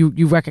Wars movie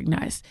you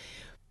recognize,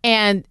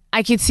 and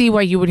I could see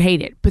why you would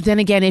hate it. But then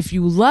again, if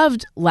you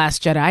loved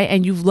Last Jedi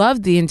and you've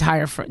loved the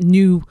entire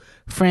new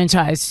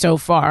franchise so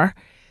far,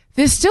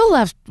 this still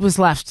was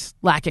left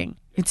lacking.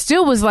 It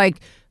still was like,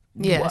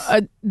 yes,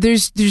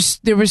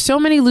 there were so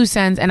many loose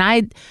ends, and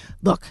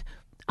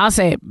I'll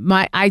say it.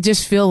 I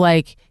just feel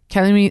like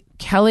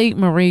Kelly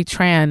Marie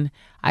Tran,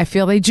 I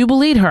feel they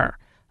jubileed her.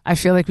 I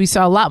feel like we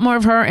saw a lot more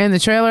of her in the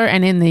trailer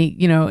and in the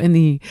in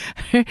the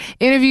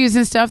interviews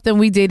and stuff than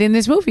we did in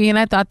this movie, and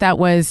I thought that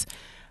was,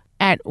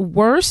 at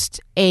worst,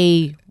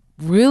 at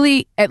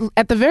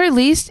the very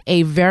least,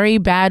 a very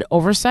bad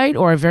oversight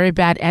or a very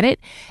bad edit,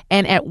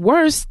 and at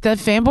worst, the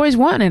fanboys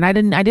won, and I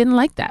didn't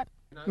like that.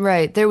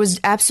 Right. There was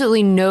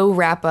absolutely no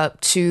wrap up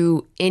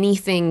to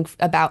anything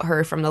about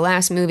her from the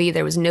last movie.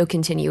 There was no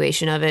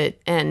continuation of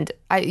it, and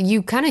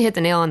you kind of hit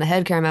the nail on the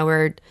head, Karama,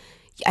 where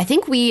I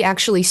think we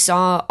actually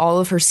saw all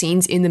of her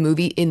scenes in the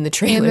movie in the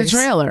trailers. In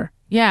the trailer,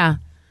 yeah,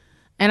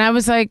 and I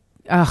was like,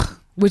 ugh.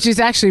 Which is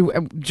actually,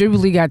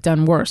 Jubilee got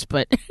done worse,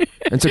 but...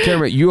 And so,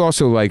 Karama, you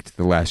also liked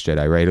The Last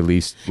Jedi, right? At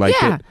least liked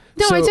it?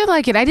 No, I did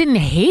like it. I didn't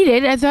hate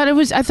it. I thought it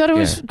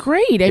was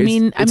great.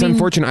 It's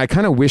unfortunate. I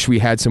kind of wish we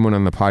had someone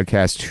on the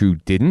podcast who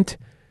didn't,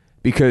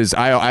 because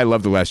I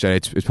love The Last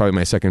Jedi. It's probably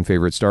my second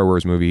favorite Star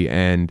Wars movie,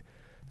 and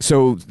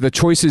so the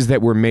choices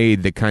that were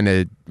made that kind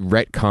of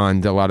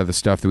retconned a lot of the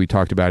stuff that we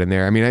talked about in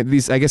there. I mean,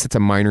 I guess it's a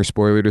minor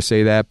spoiler to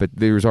say that, but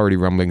there's already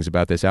rumblings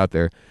about this out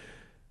there.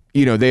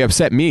 They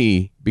upset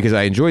me because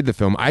I enjoyed the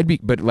film.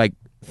 But like,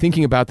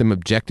 thinking about them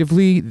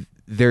objectively,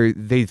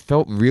 they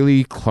felt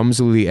really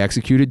clumsily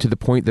executed, to the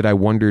point that I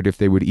wondered if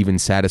they would even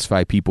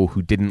satisfy people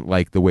who didn't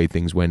like the way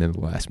things went in the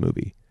last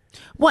movie.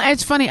 Well,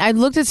 it's funny. I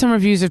looked at some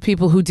reviews of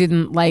people who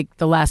didn't like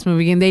the last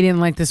movie, and they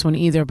didn't like this one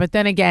either. But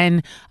then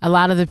again, a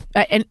lot of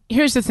and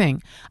here's the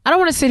thing: I don't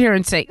want to sit here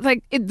and say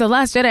The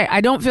Last Jedi.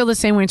 I don't feel the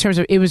same way in terms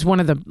of it was one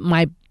of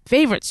my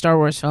favorite Star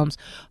Wars films,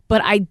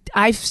 but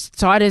I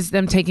saw it as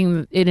them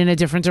taking it in a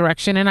different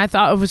direction, and I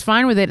thought it was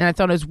fine with it, and I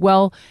thought it was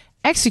well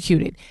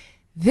executed.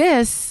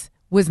 This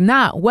was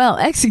not well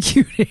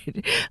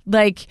executed.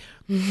 Like,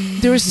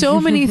 there were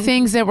so many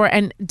things that were,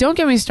 and don't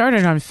get me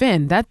started on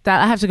Finn. That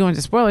I have to go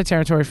into spoiler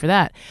territory for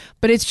that.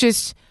 But it's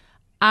just,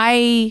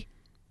 winding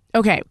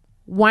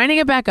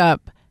it back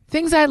up,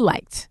 things I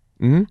liked.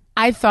 Mm-hmm.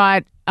 I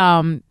thought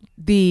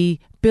the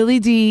Billy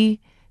D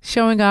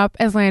showing up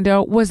as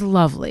Lando was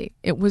lovely.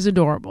 It was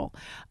adorable.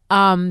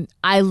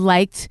 I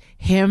liked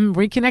him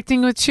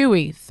reconnecting with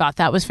Chewie. Thought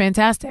that was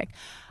fantastic.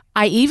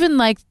 I even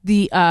liked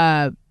the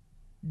I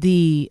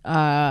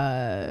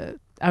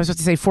was about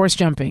to say force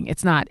jumping.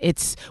 It's not.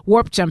 It's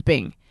warp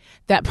jumping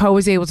that Poe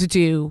was able to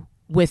do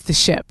with the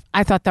ship.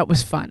 I thought that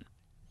was fun.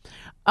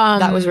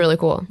 That was really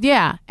cool.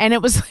 Yeah, and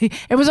it was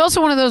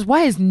also one of those.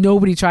 Why has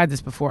nobody tried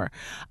this before?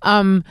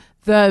 The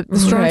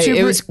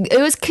stormtroopers. Right.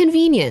 It was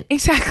convenient.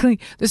 Exactly.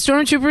 The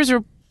stormtroopers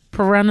are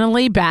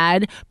perennially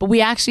bad, but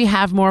we actually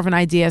have more of an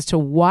idea as to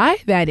why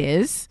that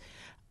is,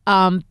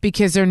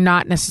 because they're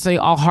not necessarily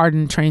all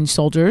hardened, trained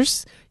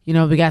soldiers. You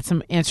know, we got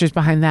some answers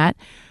behind that.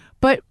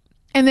 But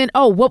and then,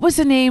 what was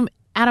the name,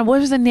 Adam?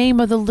 What was the name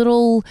of the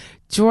little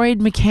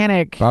droid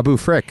mechanic? Babu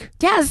Frick.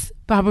 Yes,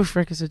 Babu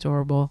Frick is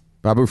adorable.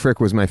 Babu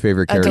Frick was my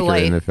favorite character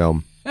in the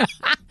film.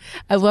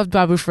 I loved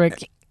Babu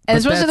Frick. And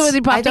especially the way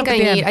they popped up at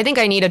the end. I think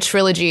I need a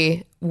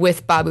trilogy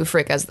with Babu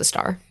Frick as the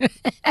star.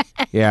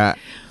 Yeah.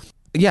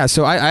 Yeah,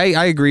 so I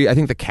agree. I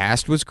think the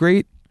cast was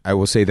great. I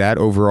will say that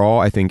overall.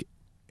 I think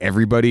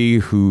everybody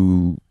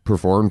who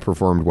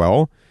performed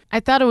well. I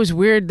thought it was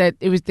weird that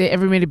they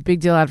ever made a big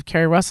deal out of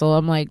Kerry Russell.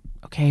 I'm like,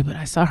 okay, but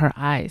I saw her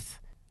eyes.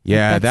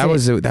 Yeah, that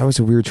was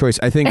a weird choice.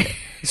 I think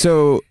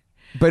so.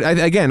 But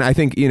I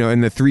think,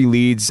 in the three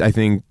leads, I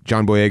think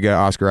John Boyega,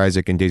 Oscar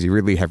Isaac, and Daisy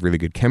Ridley have really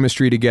good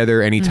chemistry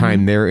together.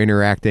 Anytime they're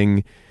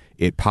interacting,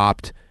 it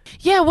popped.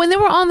 Yeah, when they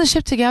were on the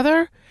ship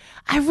together,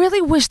 I really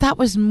wish that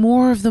was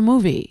more of the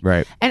movie.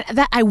 Right. And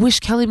that I wish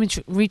Kelly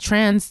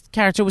Retran's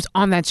character was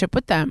on that ship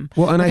with them.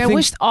 Well, and I think I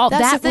wished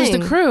that was the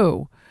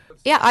crew.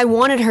 Yeah, I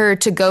wanted her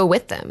to go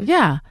with them.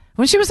 Yeah.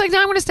 When she was like, no,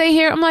 I'm going to stay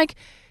here. I'm like,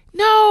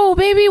 no,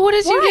 baby, what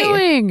is you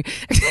doing?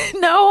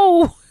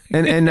 No.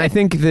 And I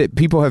think that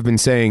people have been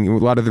saying, a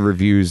lot of the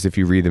reviews, if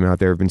you read them out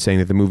there, have been saying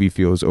that the movie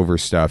feels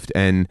overstuffed.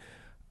 And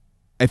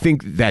I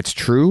think that's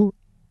true.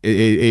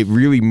 It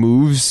really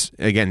moves.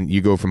 Again, you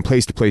go from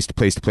place to place to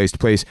place to place to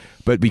place.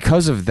 But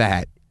because of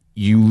that,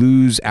 you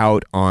lose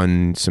out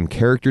on some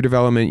character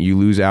development. You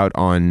lose out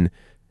on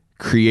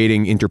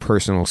creating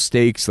interpersonal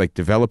stakes, like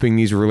developing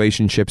these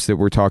relationships that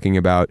we're talking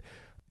about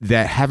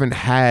that haven't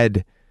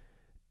had.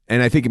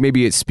 And I think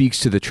maybe it speaks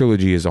to the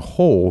trilogy as a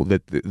whole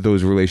that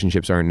those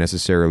relationships aren't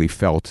necessarily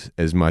felt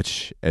as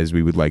much as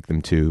we would like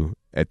them to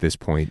at this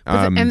point.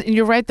 And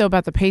you're right, though,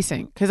 about the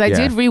pacing. Because I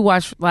did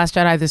rewatch Last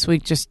Jedi this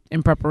week just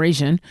in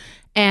preparation.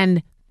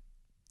 And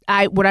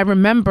what I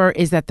remember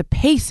is that the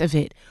pace of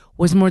it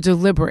was more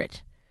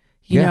deliberate.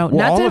 You know,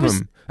 not all that of it was,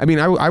 them. I mean,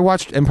 I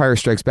watched Empire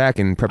Strikes Back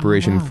in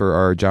preparation for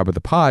our Job of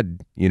the Pod,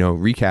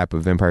 recap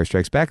of Empire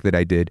Strikes Back that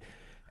I did.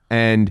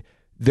 And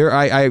there,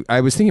 I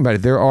was thinking about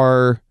it. There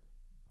are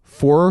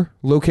 4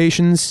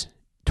 locations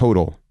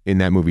total in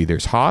that movie.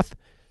 There's Hoth,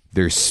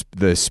 there's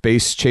the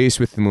space chase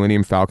with the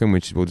Millennium Falcon,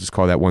 which we'll just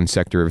call that one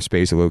sector of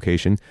space a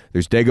location.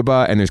 There's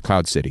Dagobah, and there's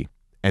Cloud City,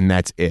 and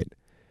that's it.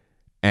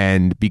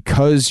 And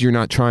because you're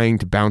not trying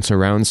to bounce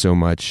around so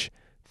much,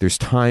 there's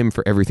time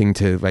for everything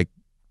to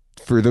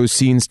for those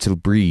scenes to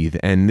breathe.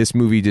 And this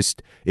movie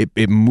just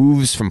it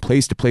moves from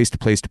place to place to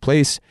place to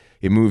place.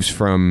 It moves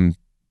from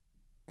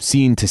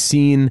scene to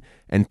scene,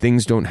 and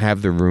things don't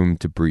have the room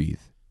to breathe.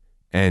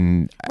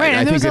 And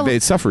I think that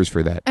it suffers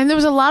for that. And there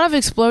was a lot of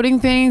exploding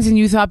things, and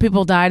you thought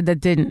people died that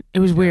didn't. It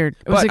was weird.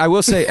 But I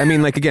will say, I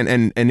mean, again,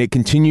 and it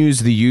continues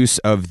the use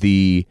of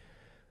the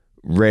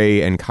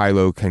Rey and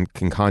Kylo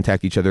can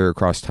contact each other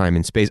across time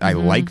and space. I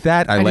like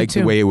that. I like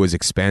the way it was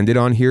expanded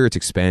on here. It's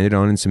expanded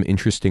on in some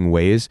interesting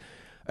ways.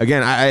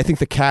 Again, I think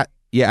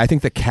I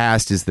think the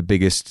cast is the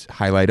biggest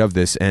highlight of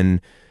this, and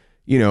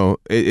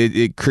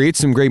it creates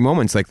some great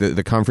moments, like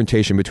the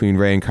confrontation between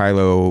Rey and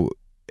Kylo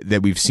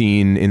that we've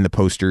seen in the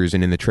posters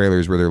and in the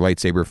trailers, where they're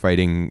lightsaber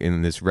fighting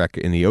in this wreck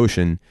in the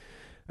ocean.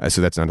 So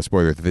that's not a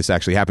spoiler if this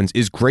actually happens,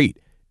 is great,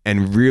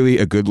 and really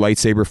a good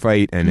lightsaber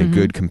fight and a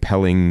good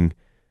compelling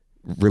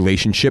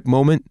relationship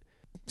moment.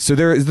 So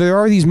there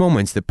are these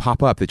moments that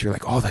pop up that you're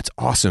like, oh, that's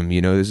awesome.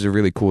 This is a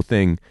really cool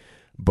thing.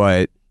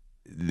 But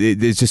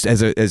it's just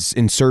as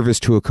in service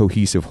to a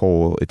cohesive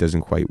whole, it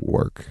doesn't quite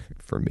work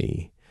for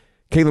me.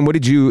 Caitlin, what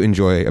did you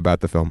enjoy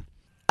about the film?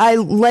 I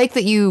like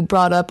that you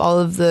brought up all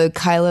of the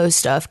Kylo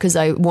stuff, because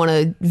I want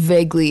to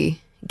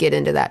vaguely get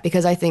into that,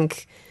 because I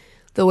think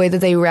the way that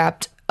they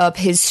wrapped up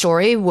his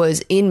story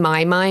was, in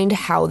my mind,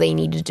 how they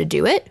needed to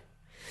do it.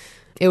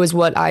 It was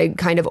what I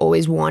kind of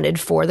always wanted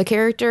for the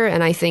character,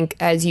 and I think,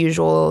 as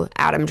usual,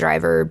 Adam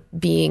Driver,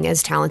 being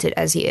as talented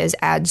as he is,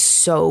 adds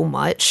so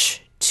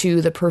much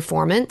to the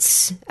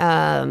performance.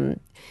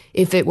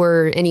 If it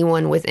were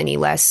anyone with any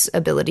less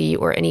ability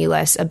or any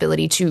less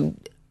ability to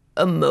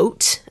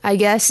emote, I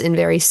guess, in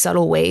very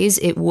subtle ways,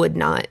 it would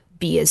not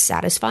be as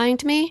satisfying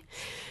to me.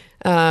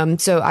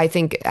 So I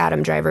think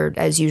Adam Driver,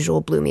 as usual,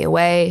 blew me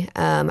away.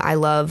 I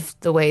love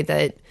the way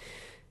that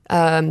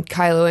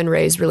Kylo and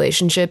Rey's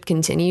relationship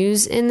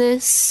continues in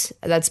this.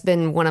 That's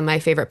been one of my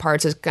favorite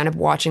parts, is kind of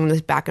watching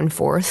this back and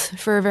forth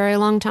for a very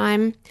long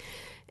time.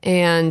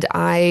 And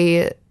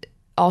I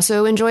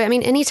also enjoy,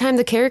 anytime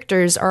the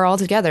characters are all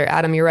together,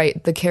 Adam, you're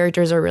right, the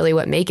characters are really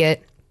what make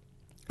it.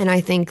 And I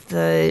think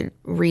the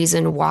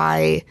reason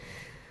why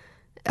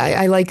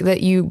I like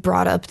that you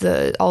brought up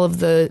all of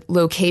the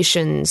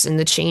locations and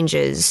the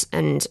changes.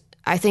 And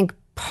I think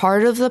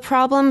part of the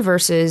problem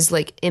versus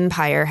like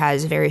Empire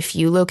has very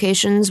few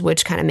locations,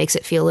 which kind of makes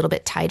it feel a little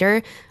bit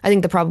tighter. I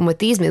think the problem with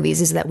these movies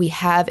is that we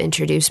have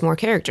introduced more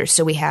characters.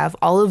 So we have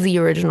all of the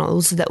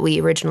originals that we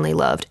originally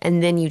loved,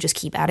 and then you just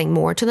keep adding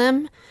more to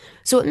them.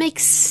 So it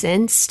makes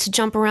sense to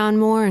jump around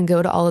more and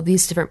go to all of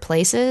these different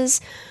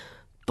places.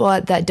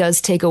 But that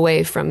does take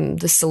away from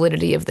the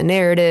solidity of the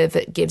narrative.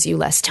 It gives you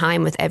less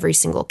time with every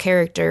single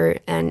character.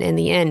 And in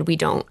the end,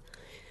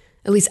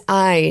 at least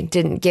I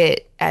didn't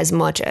get as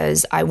much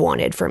as I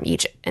wanted from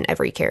each and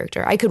every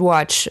character. I could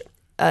watch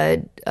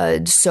a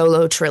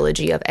solo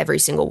trilogy of every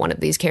single one of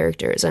these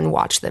characters and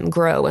watch them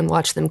grow and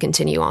watch them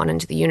continue on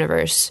into the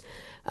universe,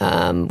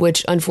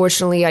 which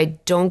unfortunately I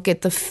don't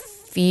get the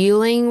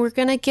feeling we're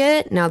going to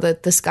get. Now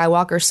that the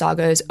Skywalker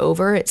saga is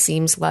over, it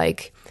seems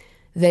like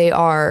they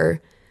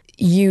are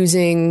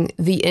using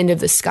the end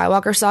of the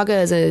Skywalker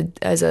saga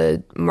as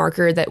a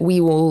marker that we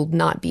will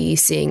not be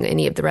seeing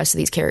any of the rest of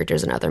these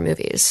characters in other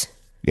movies.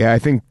 Yeah, I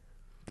think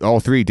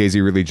all three,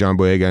 Daisy Ridley, John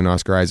Boyega, and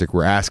Oscar Isaac,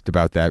 were asked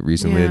about that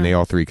recently, and they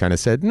all three kind of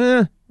said,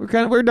 "Nah,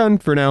 we're done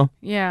for now."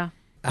 Yeah.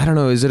 I don't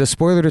know. Is it a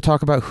spoiler to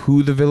talk about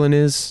who the villain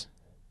is?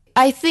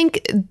 I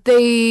think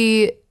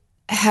they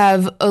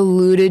have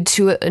alluded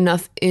to it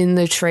enough in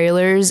the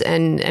trailers,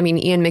 and I mean,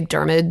 Ian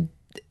McDiarmid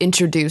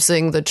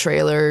introducing the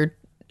trailer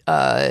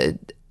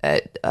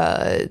at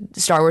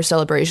Star Wars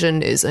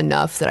Celebration is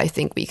enough that I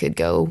think we could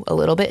go a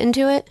little bit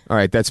into it. All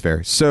right, that's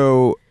fair.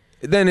 So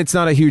then it's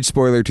not a huge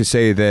spoiler to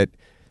say that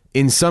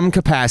in some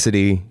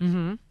capacity,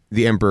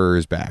 the Emperor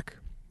is back,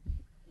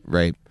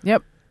 right?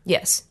 Yep.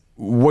 Yes.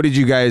 What did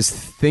you guys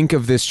think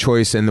of this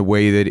choice and the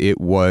way that it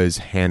was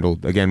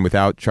handled? Again,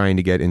 without trying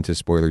to get into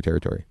spoiler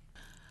territory.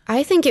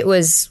 I think it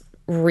was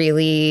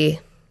really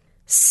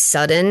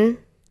sudden.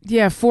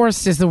 Yeah,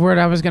 forced is the word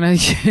I was going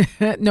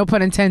to, no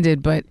pun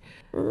intended, but...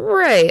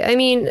 Right. I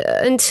mean,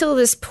 until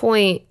this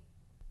point,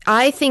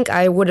 I think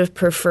I would have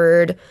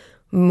preferred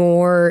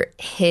more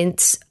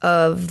hints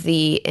of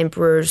the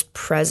Emperor's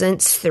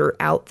presence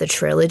throughout the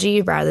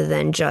trilogy rather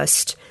than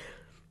just,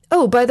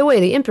 oh, by the way,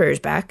 the Emperor's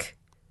back.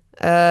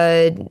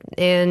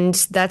 And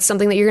that's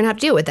something that you're going to have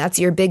to deal with. That's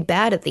your big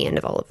bad at the end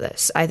of all of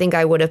this. I think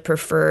I would have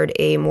preferred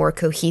a more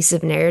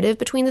cohesive narrative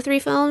between the three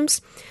films,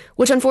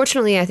 which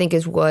unfortunately I think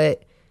is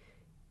what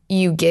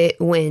you get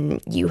when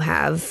you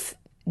have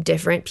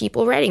different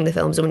people writing the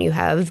films and when you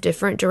have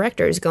different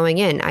directors going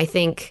in. I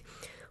think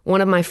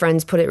one of my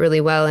friends put it really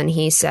well, and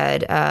he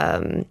said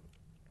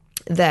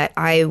that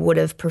I would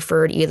have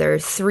preferred either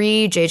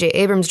 3 J.J.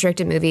 Abrams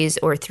directed movies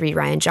or 3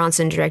 Rian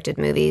Johnson directed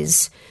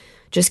movies.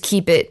 Just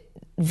keep it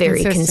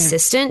very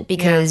consistent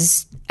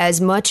because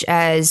as much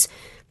as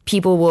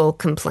people will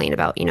complain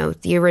about, you know,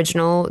 the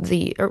original, not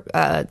the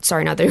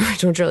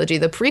original trilogy,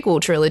 the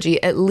prequel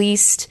trilogy, at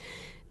least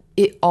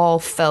it all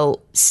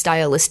felt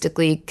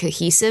stylistically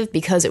cohesive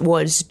because it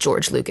was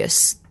George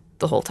Lucas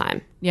the whole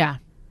time. Yeah.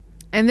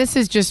 And this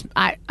is just,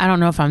 I don't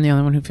know if I'm the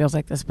only one who feels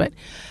like this, but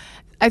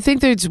I think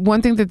there's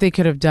one thing that they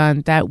could have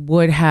done that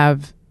would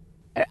have,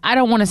 I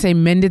don't want to say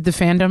mended the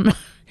fandom,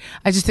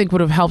 I just think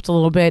would have helped a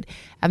little bit.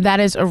 And that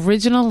is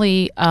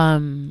originally,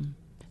 from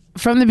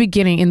the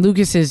beginning in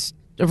Lucas's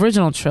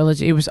original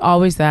trilogy, it was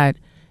always that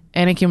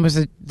Anakin was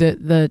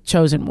the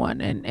chosen one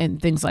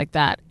and things like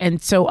that.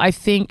 And so I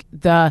think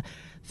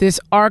this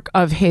arc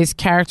of his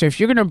character, if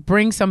you're going to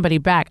bring somebody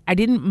back, I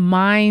didn't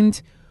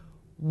mind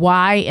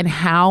why and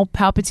how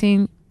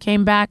Palpatine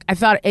came back. I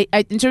thought,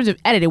 in terms of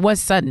edit, it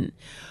was sudden.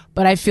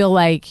 But I feel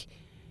like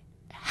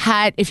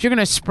if you're going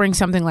to spring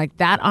something like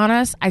that on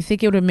us, I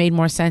think it would have made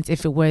more sense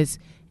if it was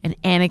an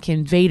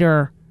Anakin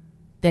Vader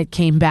that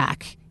came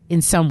back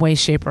in some way,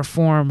 shape, or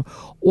form,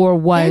 or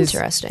was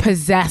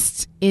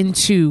possessed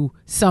into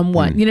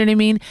someone. You know what I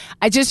mean?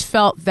 I just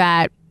felt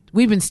that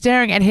we've been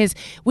staring at his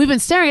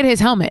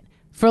helmet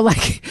for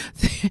like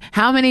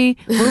how many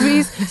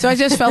movies? So I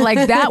just felt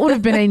like that would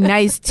have been a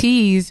nice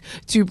tease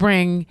to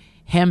bring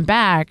him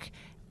back.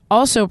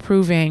 Also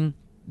proving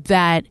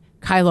that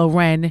Kylo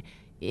Ren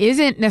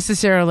isn't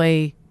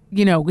necessarily,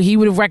 you know, he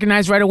would have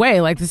recognized right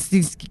away, like, this,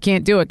 you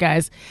can't do it,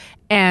 guys.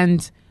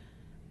 And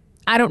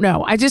I don't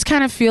know. I just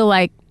kind of feel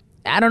like,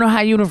 I don't know how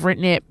you would have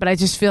written it, but I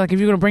just feel like if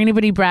you're going to bring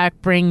anybody back,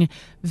 bring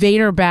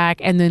Vader back,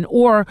 and then,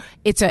 or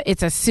it's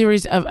a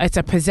series of, it's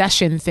a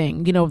possession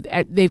thing. You know,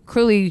 they've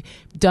clearly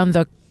done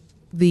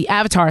the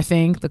Avatar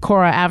thing, the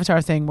Korra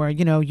Avatar thing, where,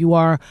 you know, you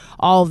are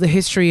all the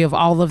history of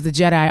all of the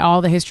Jedi,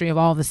 all the history of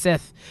all the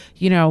Sith,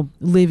 you know,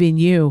 live in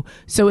you.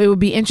 So it would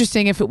be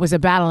interesting if it was a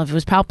battle, if it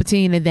was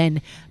Palpatine and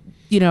then,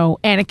 you know,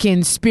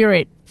 Anakin's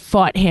spirit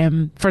fought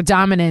him for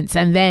dominance,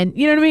 and then,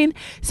 you know what I mean?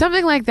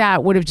 Something like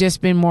that would have just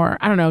been more,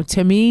 I don't know,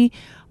 to me,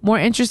 more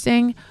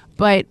interesting.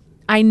 But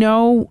I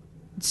know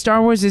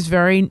Star Wars is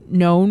very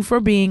known for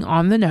being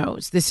on the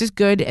nose. This is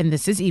good and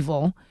this is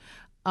evil.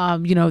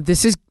 You know,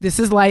 this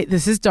is light,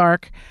 this is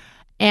dark.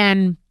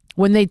 And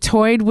when they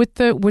toyed with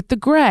the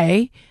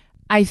gray,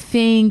 I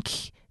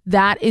think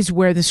that is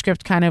where the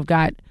script kind of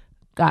got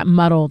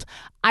muddled.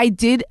 I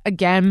did,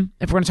 again,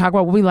 if we're going to talk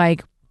about what we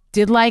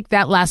did like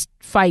that last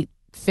fight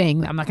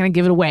thing. I'm not going to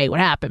give it away what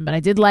happened, but I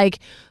did like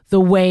the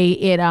way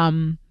it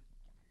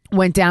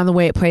went down, the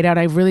way it played out.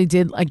 I really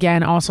did,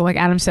 again, also, like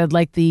Adam said,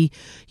 like the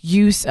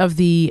use of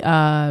the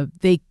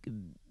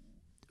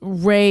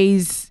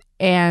Rey's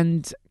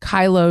and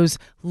Kylo's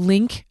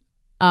link.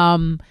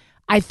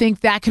 I think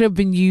that could have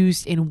been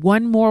used in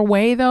one more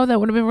way, though. That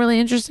would have been really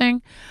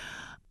interesting.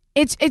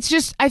 It's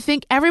just, I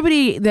think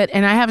everybody that,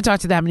 and I haven't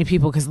talked to that many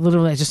people because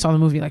literally I just saw the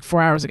movie like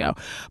 4 hours ago,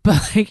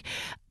 but like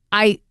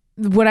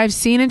what I've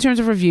seen in terms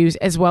of reviews,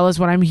 as well as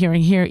what I'm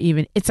hearing here,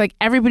 even, it's like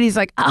everybody's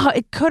like, oh,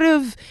 it could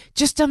have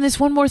just done this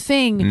one more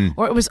thing,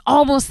 or it was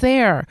almost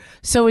there.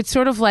 So it's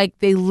sort of like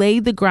they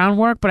laid the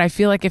groundwork, but I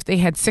feel like if they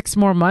had 6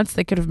 more months,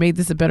 they could have made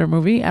this a better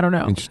movie. I don't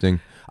know. Interesting.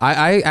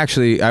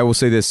 I will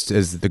say this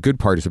as the good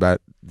part is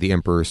about the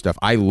Emperor stuff.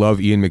 I love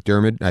Ian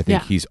McDiarmid. I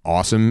think he's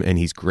awesome and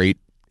he's great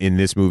in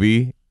this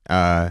movie,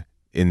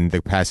 in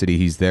the capacity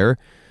he's there.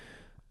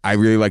 I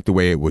really like the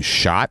way it was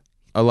shot.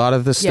 A lot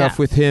of the stuff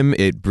with him,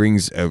 it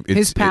brings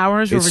his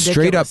powers were ridiculous.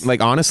 Straight up,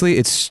 like honestly,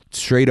 it's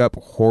straight up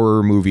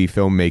horror movie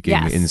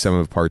filmmaking in some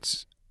of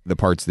the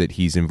parts that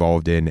he's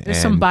involved in.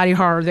 There's some body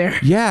horror there.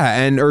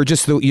 Yeah, or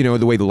just the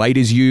way the light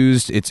is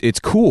used. It's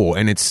cool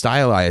and it's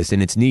stylized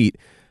and it's neat.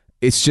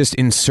 It's just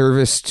in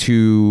service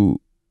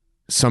to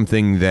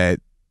something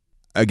that,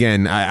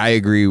 again, I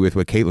agree with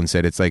what Caitlin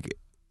said. It's like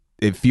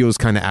it feels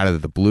kind of out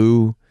of the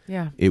blue.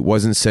 Yeah, it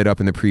wasn't set up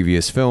in the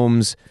previous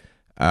films.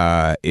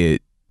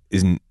 It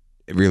isn't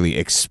really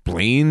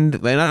explained.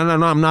 And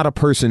I'm not a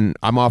person.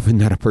 I'm often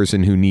not a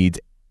person who needs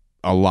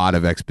a lot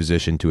of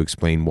exposition to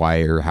explain why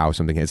or how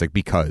something is, like,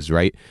 because,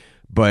 right?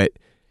 But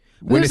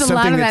when there's a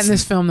lot of that in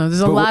this film, though.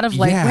 There's a lot of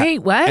like, wait,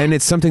 what? And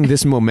it's something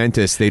this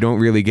momentous. They don't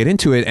really get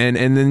into it, and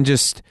then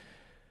just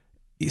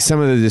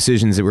some of the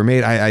decisions that were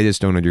made, I just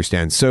don't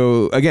understand.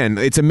 So again,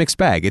 it's a mixed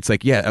bag. It's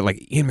like,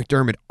 like Ian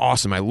McDiarmid,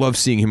 awesome. I love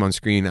seeing him on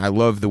screen. I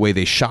love the way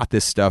they shot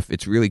this stuff.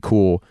 It's really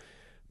cool.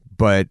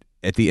 But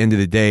at the end of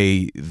the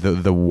day,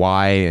 the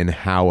why and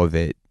how of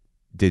it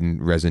didn't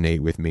resonate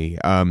with me.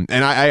 And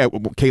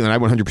Caitlin, I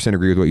 100%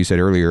 agree with what you said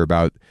earlier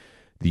about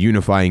the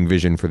unifying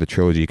vision for the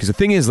trilogy. Because the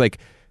thing is, like,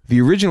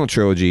 the original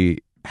trilogy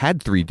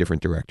had 3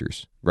 different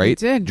directors, right? It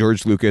did.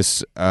 George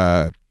Lucas,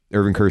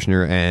 Irvin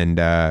Kershner,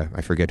 and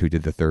I forget who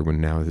did the third one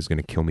now. This is going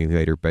to kill me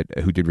later, but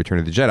who did Return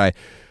of the Jedi.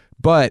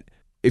 But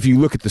if you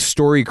look at the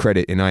story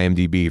credit in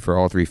IMDb for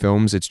all 3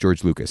 films, it's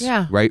George Lucas,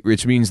 right?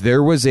 Which means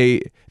there was a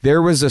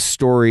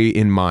story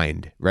in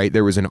mind, right?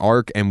 There was an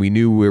arc, and we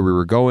knew where we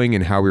were going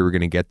and how we were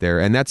going to get there.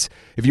 And that's,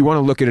 if you want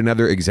to look at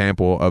another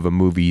example of a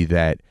movie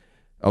that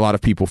a lot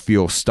of people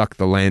feel stuck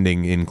the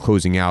landing in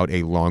closing out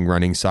a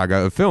long-running saga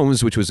of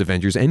films, which was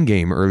Avengers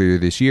Endgame earlier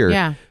this year.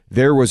 Yeah.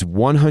 There was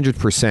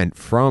 100%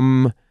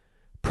 from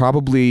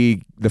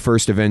probably the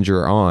first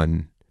Avenger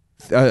on,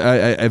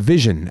 a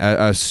vision,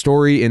 a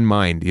story in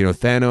mind.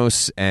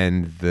 Thanos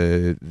and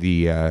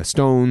the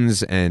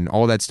stones and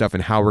all that stuff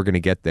and how we're going to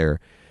get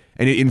there.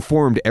 And it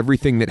informed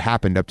everything that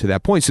happened up to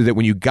that point, so that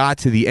when you got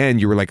to the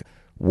end, you were like,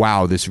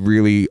 wow, this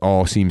really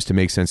all seems to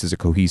make sense as a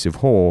cohesive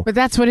whole. But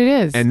that's what it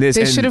is. And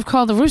they should have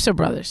called the Russo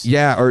brothers.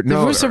 Yeah, or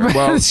no. The Russo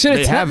brothers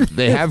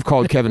they have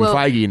called Kevin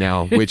Feige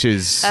now, which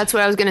is... That's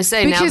what I was going to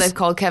say. Now they've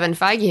called Kevin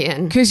Feige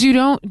in. Because you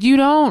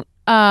don't,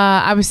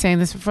 I was saying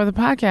this before the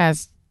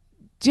podcast,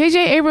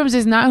 J.J. Abrams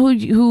is not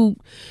who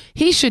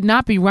he should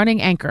not be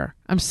running anchor.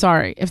 I'm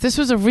sorry. If this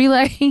was a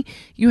relay,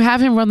 you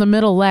have him run the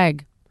middle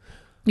leg.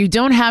 You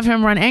don't have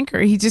him run anchor.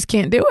 He just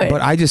can't do it.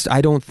 But I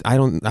don't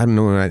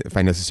know if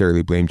I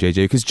necessarily blame JJ,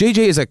 because JJ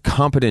is a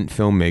competent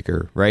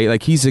filmmaker, right?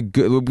 Like, he's a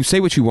good, say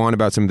what you want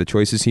about some of the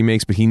choices he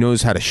makes, but he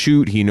knows how to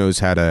shoot. He knows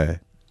how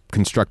to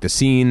construct a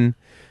scene,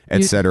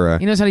 etc.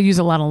 He knows how to use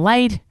a lot of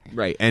light.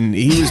 Right. And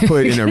he was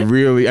put in a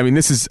really,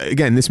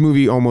 this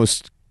movie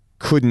almost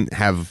couldn't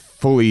have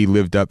fully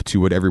lived up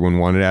to what everyone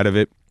wanted out of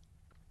it.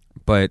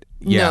 But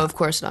yeah. No, of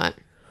course not.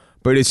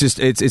 But it's just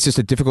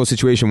a difficult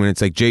situation when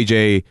it's like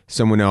JJ,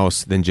 someone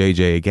else, then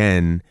JJ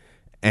again,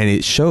 and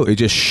it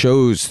just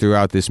shows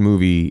throughout this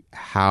movie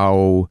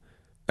how,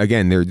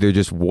 again, there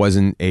just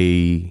wasn't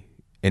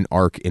an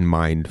arc in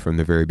mind from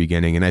the very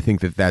beginning. And I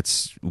think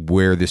that's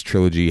where this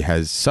trilogy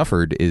has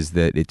suffered, is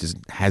that it just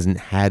hasn't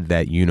had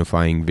that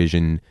unifying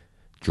vision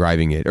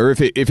driving it. Or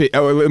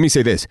let me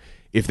say this.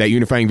 If that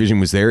unifying vision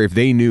was there, if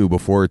they knew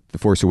before The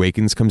Force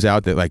Awakens comes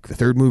out that, like, the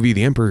third movie,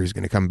 the Emperor is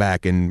going to come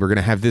back and we're going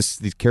to have these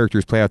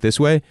characters play out this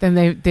way,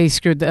 then they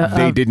screwed the.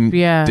 They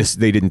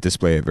didn't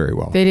display it very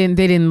well. They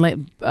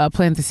didn't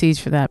plant the seeds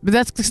for that. But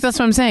that's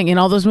what I'm saying. In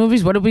all those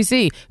movies, what did we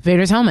see?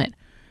 Vader's helmet.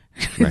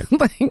 Right.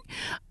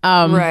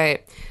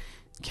 Right.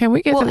 Can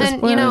we get to the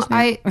spoilers?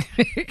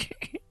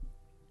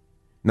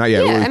 Not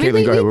yet. Yeah,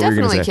 Caitlin, go ahead. We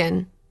definitely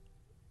can.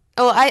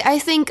 Oh, I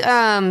think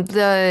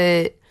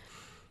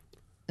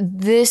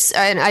this,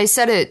 and I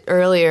said it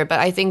earlier, but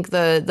I think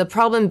the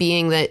problem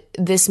being that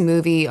this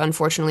movie,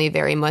 unfortunately,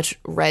 very much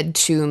read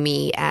to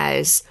me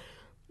as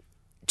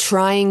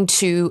trying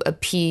to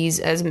appease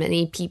as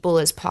many people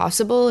as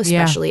possible,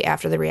 especially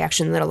after the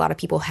reaction that a lot of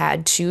people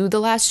had to The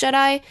Last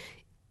Jedi.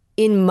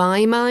 In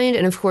my mind,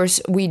 and of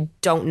course, we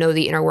don't know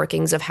the inner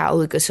workings of how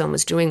Lucasfilm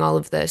was doing all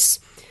of this,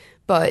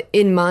 but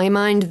in my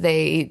mind,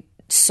 they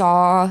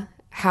saw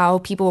how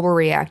people were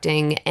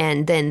reacting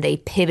and then they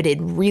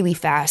pivoted really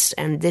fast.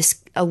 And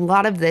a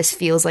lot of this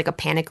feels like a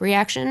panic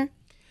reaction.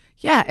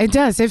 Yeah, it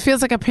does. It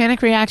feels like a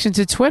panic reaction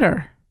to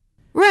Twitter.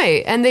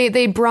 Right. And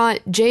they brought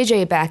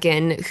JJ back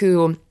in,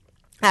 who,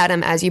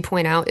 Adam, as you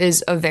point out,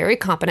 is a very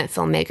competent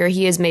filmmaker.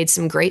 He has made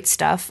some great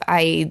stuff.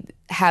 I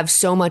have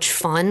so much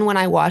fun when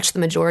I watch the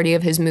majority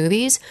of his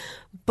movies.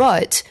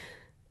 But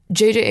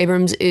JJ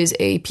Abrams is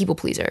a people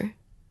pleaser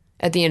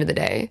at the end of the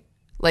day.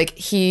 Like,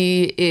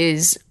 he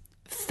is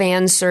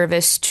fan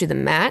service to the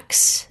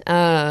max,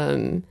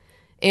 and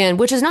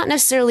which is not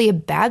necessarily a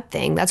bad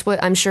thing. That's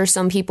what I'm sure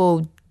some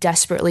people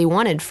desperately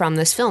wanted from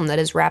this film that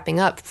is wrapping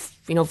up,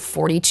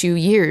 42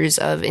 years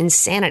of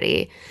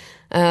insanity.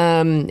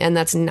 And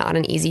that's not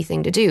an easy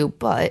thing to do.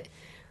 But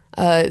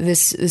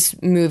this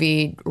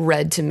movie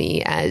read to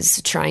me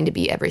as trying to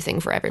be everything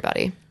for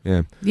everybody.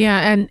 Yeah.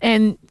 Yeah.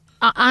 And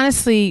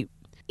honestly,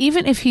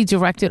 even if he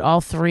directed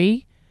all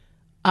three,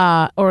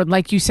 or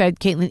like you said,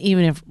 Caitlin,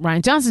 even if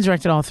Rian Johnson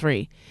directed all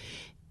three,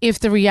 if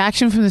the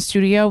reaction from the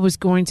studio was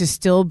going to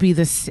still be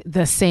the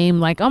same,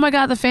 like, oh my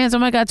God, the fans, oh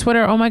my God,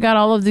 Twitter, oh my God,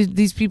 all of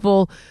these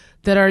people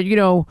that are,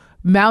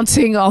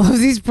 mounting all of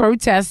these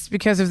protests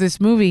because of this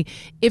movie,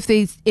 if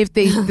the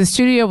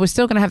studio was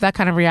still going to have that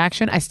kind of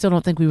reaction, I still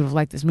don't think we would have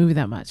liked this movie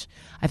that much.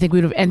 I think we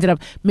would have ended up,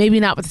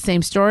 maybe not with the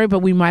same story, but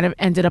we might have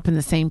ended up in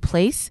the same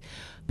place,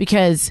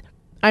 because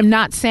I'm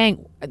not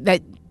saying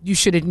that you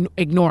should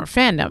ignore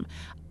fandom.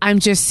 I'm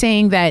just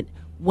saying that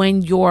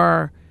when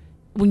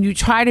you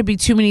try to be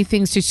too many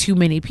things to too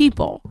many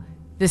people,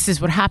 this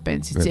is what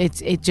happens.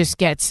 It just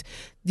gets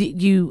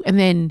you, and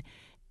then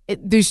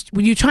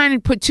when you try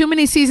and put too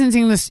many seasons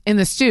in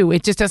the stew,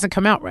 it just doesn't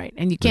come out right,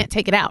 and you can't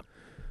take it out.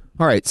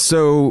 All right,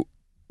 so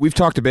we've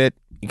talked a bit.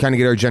 You kind of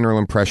get our general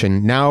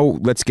impression. Now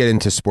let's get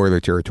into spoiler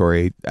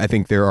territory. I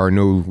think there are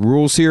no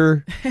rules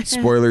here.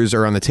 Spoilers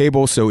are on the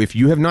table. So if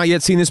you have not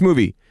yet seen this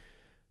movie,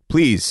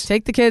 please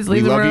take the kids,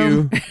 leave the room. We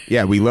love you.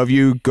 Yeah, we love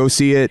you. Go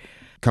see it.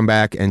 Come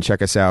back and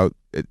check us out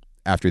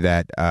after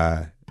that,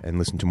 and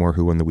listen to more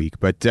Who Won the Week.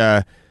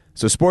 But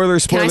so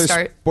spoilers. Can I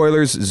start?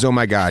 Spoilers. Oh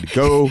my God.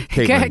 Go,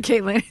 Caitlin.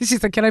 Caitlin.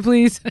 She's like, can I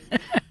please?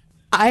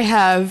 I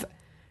have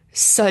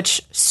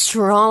such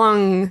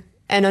strong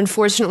and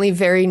unfortunately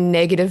very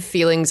negative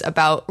feelings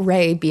about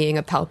Rey being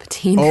a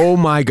Palpatine. Oh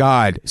my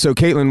God. So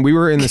Caitlin, we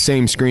were in the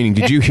same screening.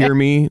 Did you hear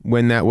me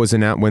when that was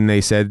announced, when they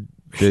said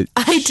that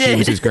she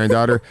was his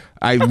granddaughter?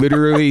 I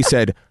literally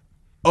said,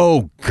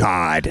 oh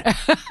God.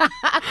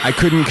 I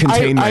couldn't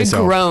contain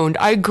myself.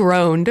 I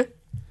groaned.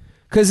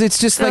 Because it's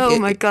just like, oh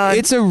my God.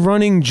 It's a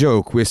running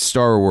joke with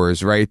Star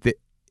Wars, right?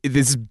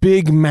 This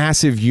big,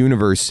 massive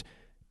universe,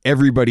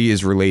 everybody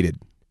is related.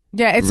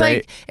 Yeah, it's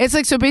right?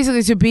 like so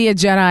basically, to be a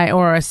Jedi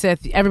or a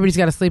Sith, everybody's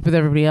got to sleep with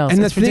everybody else.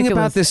 And it's the thing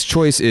ridiculous.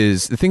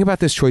 about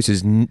this choice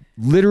is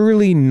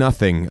literally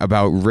nothing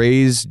about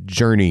Rey's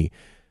journey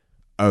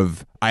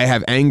of, I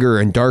have anger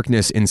and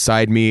darkness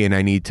inside me and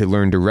I need to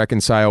learn to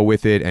reconcile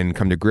with it and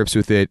come to grips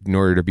with it in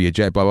order to be a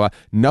Jedi, blah, blah, blah.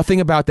 Nothing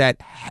about that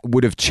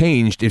would have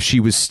changed if she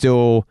was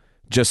still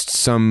just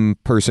some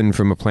person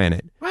from a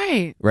planet.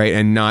 Right. Right.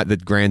 And not the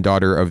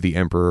granddaughter of the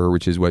Emperor,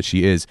 which is what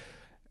she is.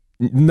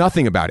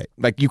 Nothing about it.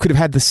 Like, you could have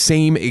had the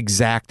same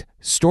exact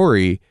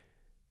story.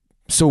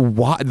 So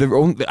why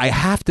I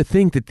have to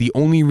think that the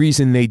only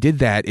reason they did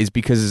that is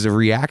because it's a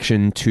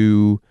reaction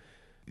to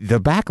the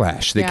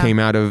backlash that came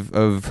out of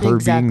her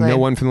being no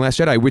one from The Last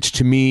Jedi, which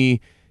to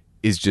me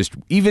is just,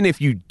 even if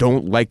you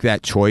don't like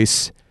that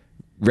choice,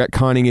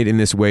 retconning it in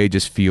this way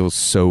just feels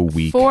so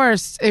weak.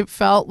 Forced. It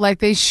felt like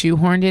they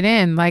shoehorned it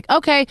in. Like,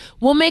 okay,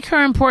 we'll make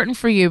her important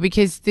for you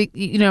because it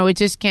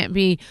just can't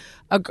be.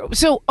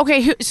 So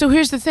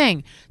here's the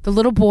thing: the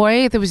little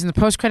boy that was in the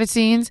post-credit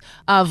scenes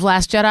of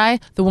Last Jedi,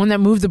 the one that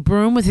moved the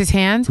broom with his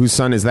hand. Whose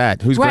son is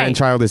that? Whose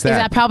grandchild is that? Is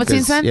that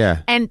Palpatine's son?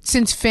 Yeah. And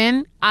since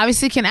Finn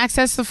obviously can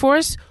access the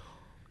Force,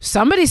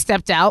 somebody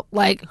stepped out.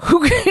 Like,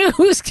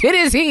 whose kid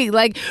is he?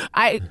 Like,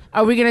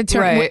 are we gonna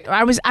turn? Right.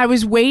 I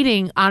was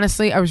waiting.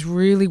 Honestly, I was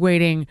really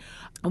waiting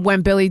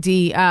when Billy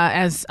D,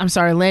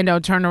 Lando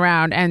turned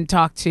around and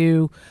talked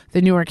to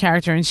the newer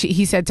character, and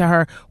he said to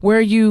her, "Where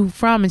are you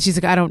from?" And she's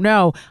like, "I don't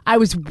know." I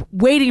was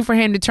waiting for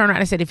him to turn around.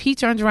 I said, if he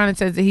turns around and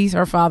says that he's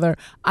her father,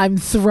 I'm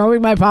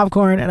throwing my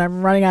popcorn and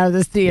I'm running out of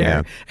this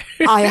theater.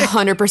 Yeah. I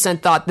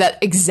 100% thought that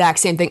exact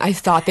same thing. I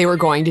thought they were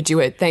going to do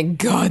it. Thank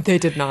God they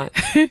did not.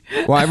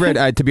 Well, I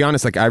read, to be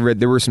honest,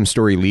 there were some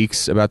story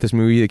leaks about this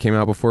movie that came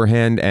out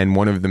beforehand, and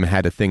one of them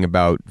had a thing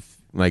about,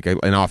 like,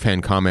 an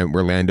offhand comment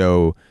where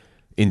Lando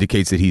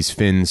indicates that he's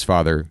Finn's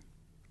father,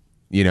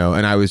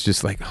 and I was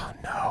just like, oh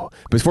no.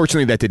 But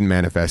fortunately that didn't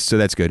manifest, so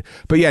that's good.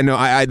 But yeah, no,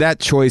 I that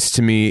choice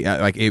to me,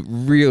 it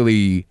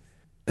really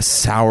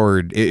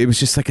soured. It was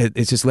just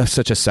it just left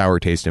such a sour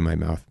taste in my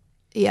mouth.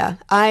 Yeah.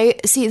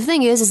 The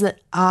thing is that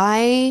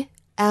I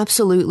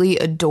absolutely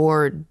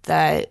adored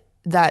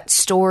that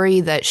story,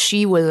 that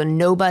she was a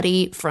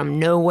nobody from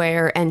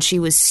nowhere and she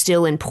was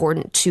still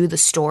important to the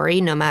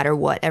story no matter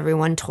what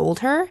everyone told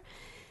her.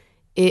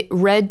 It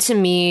read to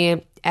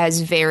me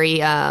as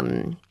very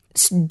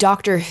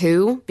Doctor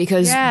Who,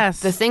 because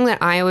the thing that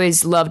I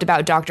always loved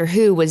about Doctor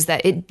Who was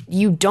that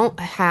you don't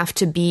have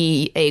to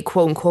be a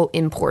quote unquote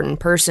important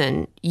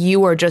person.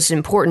 You are just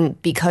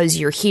important because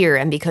you're here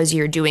and because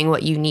you're doing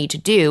what you need to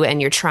do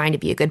and you're trying to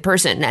be a good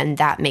person, and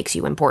that makes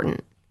you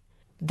important.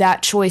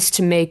 That choice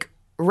to make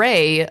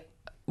Rey,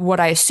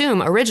 what I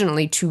assume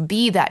originally to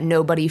be that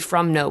nobody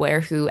from nowhere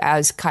who,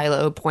 as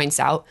Kylo points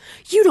out,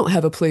 you don't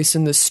have a place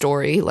in this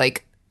story,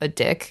 like a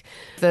dick.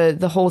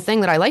 The whole thing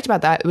that I liked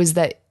about that was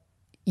that,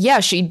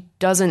 yeah, she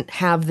doesn't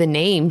have the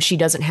name. She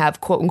doesn't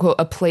have, quote unquote,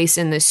 a place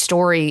in this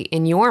story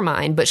in your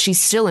mind, but she's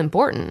still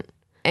important.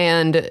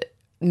 And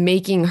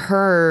making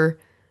her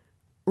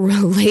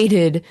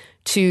related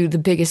to the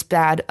biggest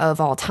bad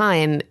of all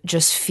time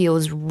just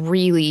feels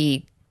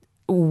really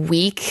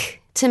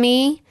weak to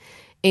me.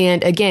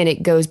 And again,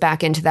 it goes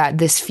back into that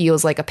this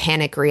feels like a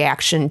panic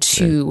reaction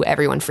to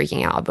everyone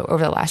freaking out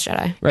over The Last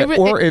Jedi. Right.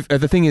 Or if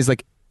the thing is,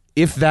 like,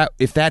 if that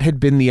had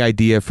been the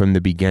idea from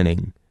the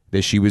beginning,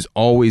 that she was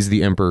always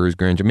the Emperor's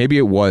grandchild. Maybe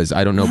it was.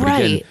 I don't know.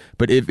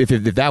 But again,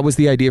 if that was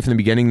the idea from the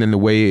beginning, then the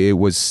way it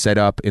was set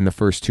up in the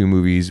first two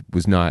movies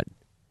was not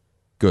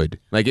good.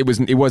 Like, it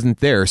wasn't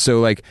there. So,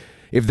 like,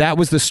 if that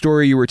was the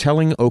story you were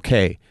telling,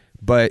 okay.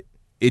 But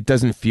it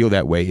doesn't feel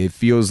that way. It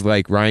feels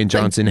like Rian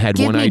Johnson had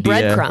one idea. Give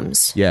me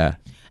breadcrumbs. Yeah.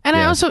 And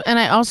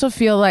I also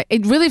feel like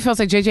it really feels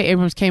like J.J.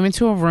 Abrams came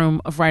into a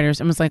room of writers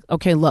and was like,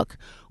 okay, look,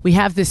 we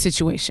have this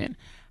situation.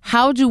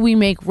 How do we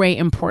make Rey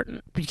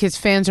important? Because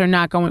fans are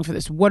not going for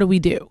this. What do we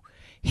do?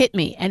 Hit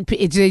me. And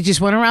they just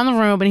went around the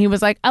room and he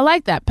was like, I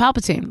like that.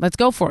 Palpatine. Let's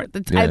go for it.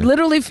 I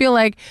literally feel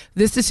like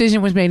this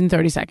decision was made in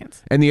 30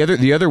 seconds. And the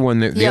other one,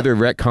 the other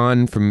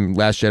retcon from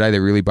Last Jedi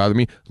that really bothered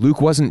me, Luke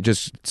wasn't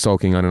just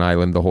sulking on an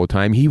island the whole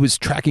time. He was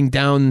tracking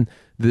down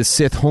the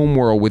Sith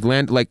homeworld with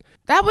land. Like,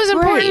 that was an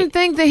important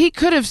thing that he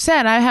could have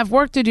said. I have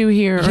work to do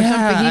here or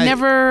something. He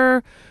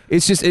never...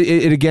 It's just,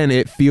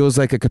 it feels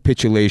like a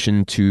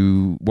capitulation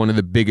to one of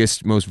the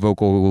biggest, most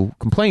vocal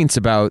complaints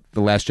about The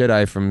Last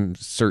Jedi from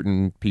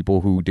certain people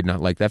who did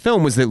not like that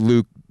film, was that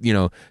Luke,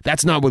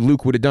 that's not what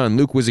Luke would have done.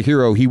 Luke was a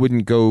hero. He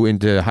wouldn't go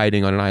into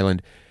hiding on an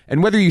island.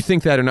 And whether you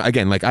think that or not,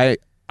 again, like,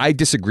 I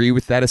disagree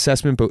with that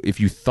assessment, but if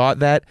you thought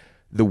that,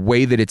 the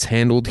way that it's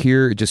handled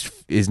here, it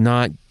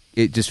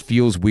just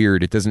feels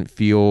weird. It doesn't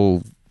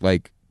feel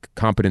like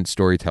competent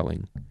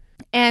storytelling.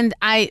 And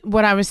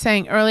what I was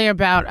saying earlier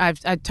about,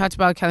 I talked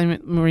about Kelly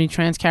Marie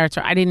Tran's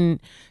character. I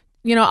didn't,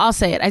 I'll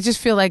say it. I just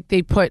feel like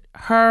they put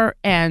her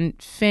and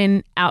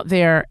Finn out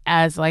there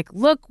as like,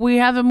 look, we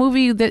have a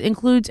movie that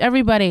includes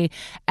everybody.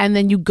 And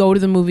then you go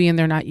to the movie and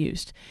they're not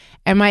used.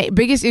 And my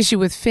biggest issue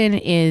with Finn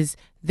is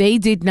they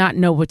did not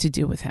know what to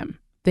do with him.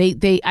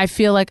 I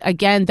feel like,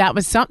 again, that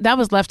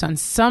was left on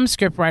some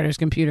scriptwriter's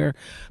computer,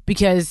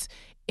 because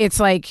it's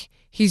like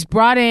he's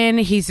brought in,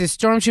 he's a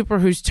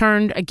stormtrooper who's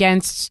turned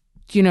against,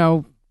 being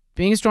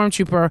a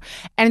stormtrooper.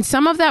 And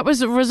some of that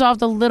was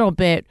resolved a little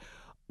bit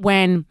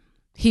when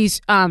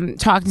he's talking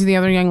to the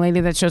other young lady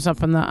that shows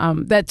up in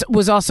the that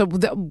was also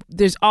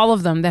there's all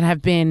of them that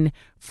have been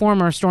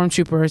former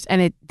stormtroopers,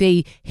 and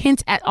they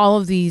hint at all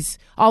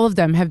of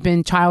them have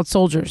been child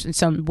soldiers in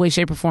some way,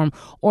 shape, or form,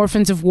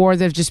 orphans of war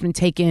that have just been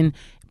taken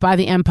by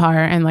the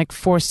Empire and like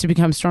forced to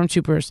become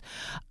stormtroopers.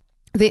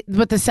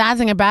 But the sad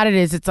thing about it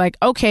is, it's like,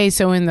 okay,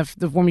 so in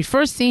when we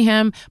first see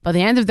him, by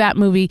the end of that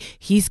movie,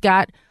 he's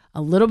got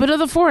a little bit of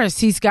the Force.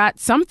 He's got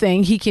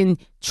something. He can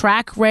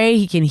track Rey.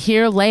 He can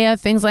hear Leia,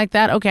 things like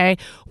that. Okay,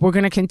 we're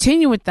going to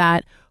continue with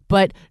that.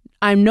 But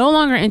I'm no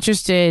longer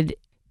interested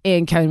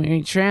in Kelly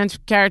Marie Tran's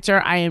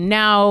character. I am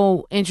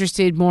now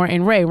interested more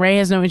in Rey. Rey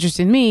has no interest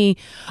in me.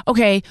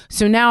 Okay,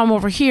 so now I'm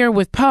over here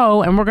with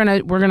Poe, and we're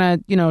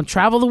gonna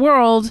travel the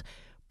world.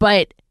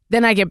 But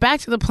then I get back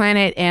to the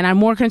planet and I'm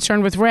more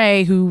concerned with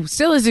Rey, who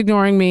still is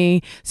ignoring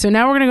me. So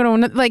now we're going to go to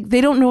another, like,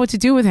 they don't know what to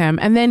do with him.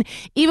 And then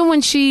even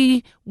when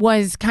she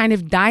was kind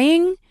of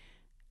dying,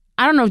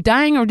 I don't know,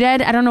 dying or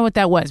dead, I don't know what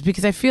that was,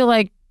 because I feel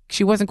like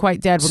she wasn't quite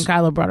dead when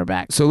Kylo brought her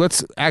back. So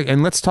let's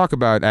talk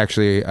about,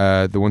 actually,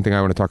 the one thing I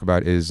want to talk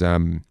about is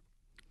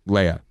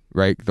Leia,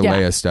 right?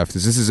 Leia stuff.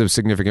 This is a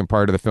significant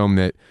part of the film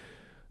that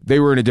they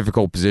were in a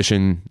difficult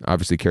position.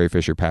 Obviously, Carrie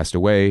Fisher passed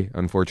away,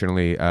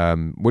 unfortunately.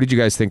 What did you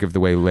guys think of the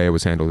way Leia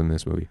was handled in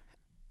this movie?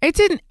 It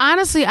didn't.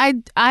 Honestly,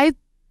 I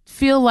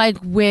feel like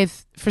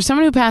for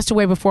someone who passed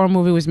away before a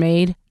movie was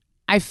made,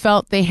 I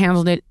felt they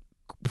handled it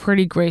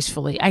pretty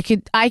gracefully. I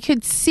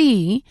could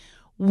see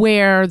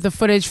where the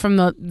footage from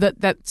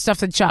that stuff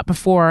that shot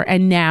before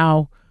and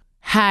now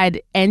had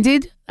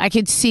ended. I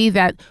could see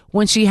that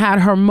when she had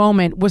her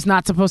moment was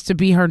not supposed to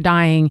be her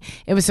dying.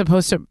 It was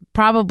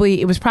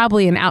probably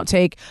an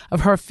outtake of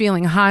her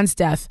feeling Han's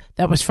death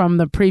that was from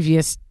the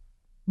previous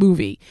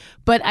movie.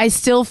 But I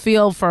still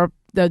feel for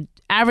the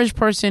average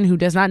person who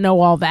does not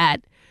know all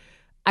that,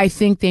 I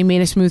think they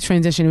made a smooth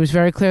transition. It was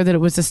very clear that it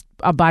was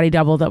a body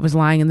double that was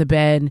lying in the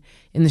bed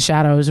in the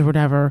shadows or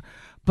whatever.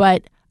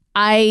 But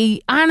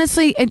I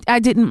honestly, I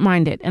didn't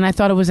mind it. And I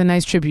thought it was a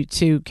nice tribute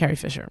to Carrie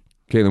Fisher.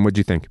 Caitlin, what do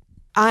you think?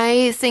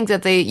 I think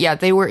that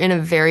they were in a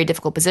very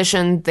difficult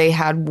position. They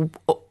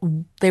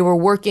were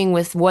working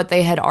with what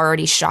they had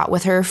already shot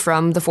with her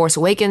from The Force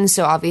Awakens.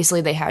 So obviously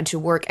they had to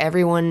work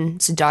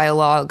everyone's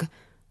dialogue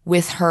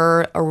with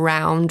her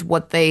around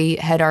what they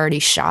had already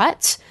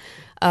shot.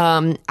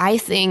 I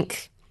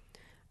think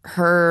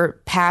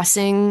her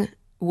passing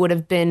would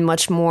have been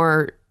much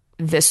more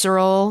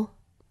visceral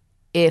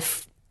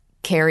if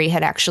Carrie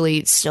had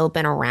actually still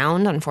been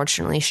around.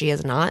 Unfortunately, she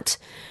is not.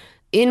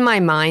 In my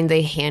mind,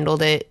 they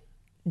handled it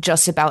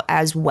just about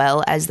as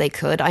well as they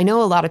could. I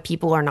know a lot of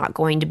people are not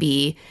going to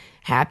be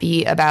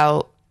happy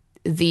about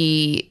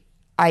the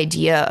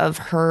idea of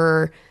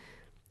her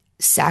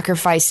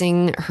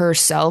sacrificing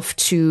herself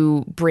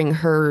to bring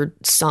her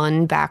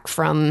son back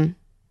from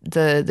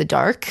the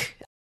dark.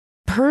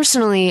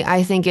 Personally,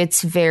 I think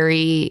it's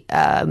very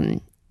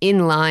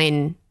in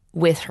line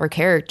with her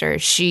character.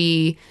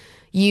 She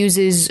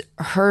uses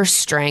her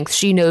strength.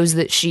 She knows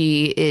that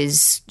she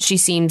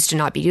seems to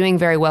not be doing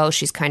very well.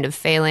 She's kind of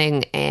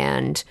failing,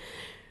 and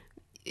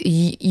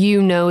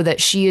you know that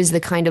she is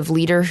the kind of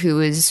leader who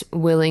is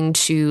willing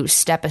to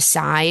step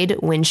aside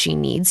when she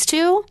needs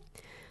to.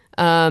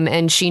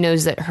 And she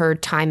knows that her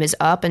time is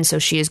up, and so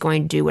she is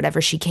going to do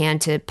whatever she can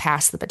to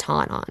pass the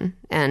baton on.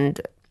 And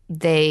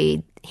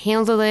they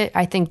handled it,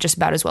 I think, just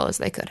about as well as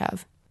they could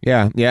have.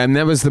 Yeah, and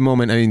that was the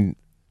moment. I mean,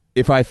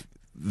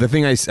 the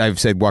thing I've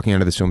said walking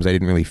out of this film is I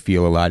didn't really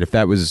feel a lot. If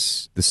that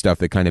was the stuff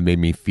that kind of made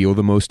me feel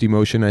the most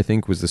emotion, I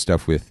think, was the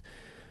stuff with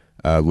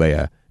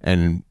Leia.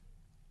 And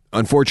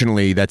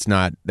unfortunately, that's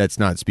not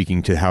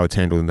speaking to how it's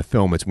handled in the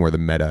film. It's more the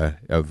meta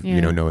of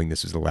knowing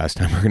this is the last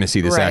time we're going to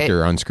see this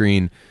actor on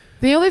screen.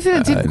 The only thing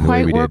that didn't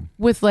quite work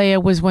with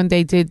Leia was when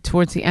they did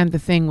towards the end the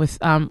thing with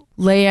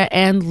Leia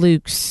and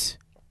Luke's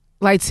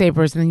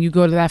lightsabers, and then you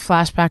go to that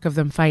flashback of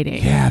them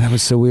fighting. Yeah, that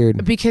was so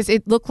weird. Because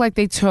it looked like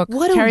they took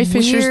Carrie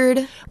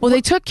Fisher's... Well, they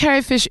took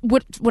Carrie Fisher...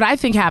 What I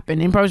think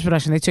happened in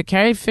post-production, they took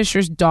Carrie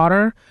Fisher's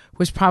daughter, who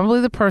was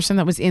probably the person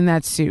that was in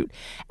that suit.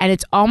 And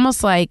it's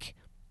almost like...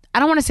 I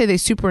don't want to say they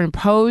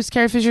superimposed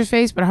Carrie Fisher's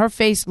face, but her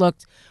face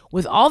looked...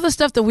 With all the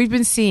stuff that we've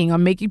been seeing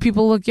on making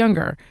people look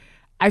younger,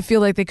 I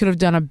feel like they could have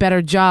done a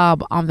better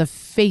job on the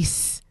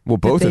face. Well,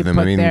 both of them.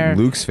 I mean,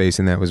 Luke's face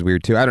in that was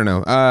weird, too. I don't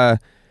know.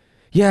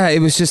 Yeah, it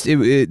was just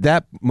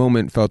that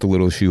moment felt a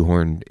little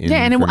shoehorned.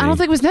 I don't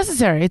think it was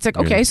necessary. It's like,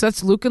 okay, so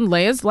that's Luke and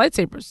Leia's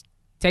lightsabers.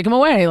 Take them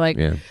away. Like,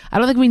 I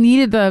don't think we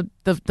needed the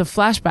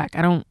flashback.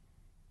 I don't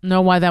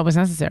know why that was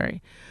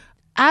necessary.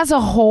 As a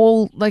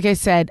whole, like I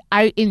said,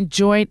 I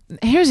enjoyed.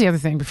 Here's the other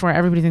thing before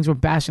everybody thinks we're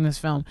bashing this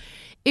film.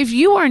 If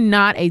you are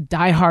not a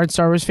diehard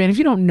Star Wars fan, if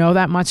you don't know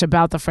that much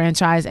about the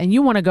franchise and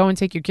you want to go and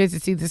take your kids to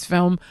see this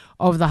film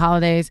over the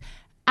holidays,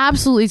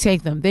 absolutely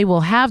take them. They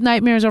will have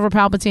nightmares over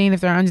Palpatine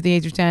if they're under the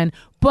age of 10,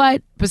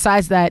 but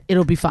besides that,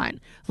 it'll be fine.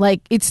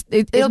 Like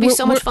it'll be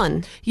so much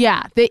fun.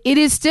 Yeah, it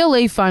is still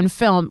a fun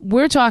film.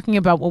 We're talking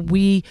about what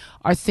we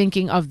are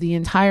thinking of the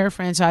entire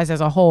franchise as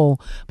a whole.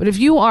 But if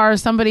you are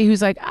somebody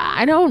who's like,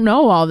 I don't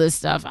know all this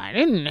stuff, I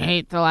didn't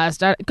hate The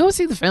Last Jedi, go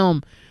see the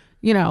film.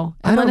 And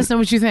let us know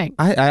what you think.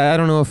 I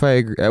don't know if I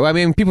agree. I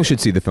mean, people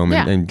should see the film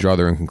and draw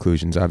their own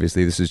conclusions.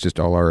 Obviously, this is just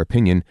all our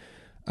opinion.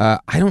 I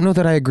don't know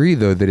that I agree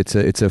though that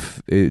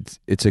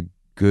it's a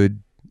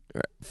good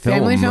film.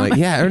 Family film? Like,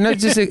 or not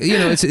just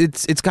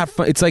it's got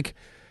fun. It's like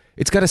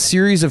it's got a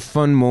series of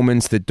fun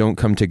moments that don't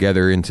come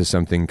together into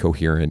something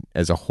coherent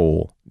as a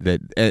whole.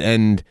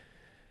 And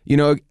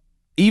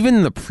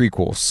even the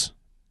prequels.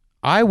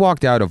 I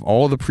walked out of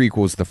all the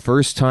prequels the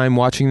first time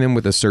watching them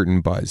with a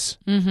certain buzz.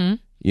 Mm-hmm.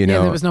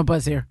 There was no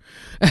buzz here.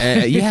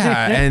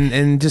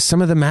 and just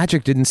some of the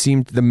magic didn't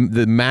seem the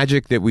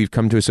magic that we've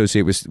come to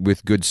associate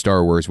with good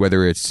Star Wars,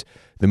 whether it's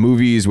the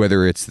movies,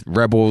 whether it's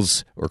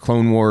Rebels or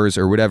Clone Wars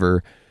or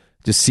whatever,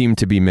 just seemed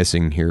to be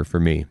missing here for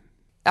me.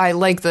 I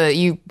like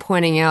you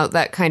pointing out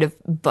that kind of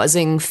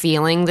buzzing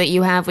feeling that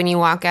you have when you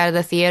walk out of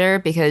the theater,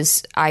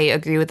 because I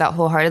agree with that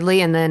wholeheartedly.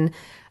 And then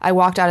I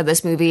walked out of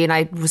this movie and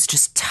I was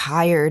just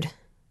tired.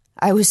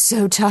 I was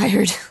so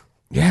tired.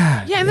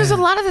 Yeah, and there's a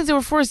lot of things that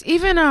were forced.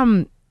 Even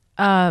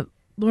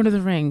Lord of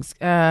the Rings,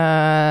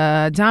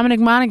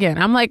 Dominic Monaghan.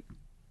 I'm like,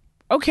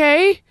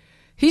 okay,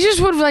 he just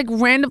would like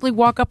randomly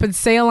walk up and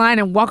say a line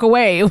and walk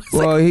away.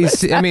 Well,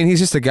 he's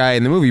just a guy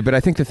in the movie, but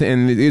I think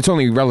and it's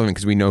only relevant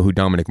because we know who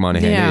Dominic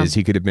Monaghan is.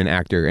 He could have been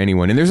actor,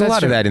 anyone, and there's a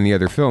lot of that in the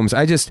other films.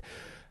 And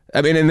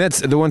that's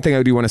the one thing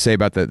I do want to say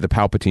about the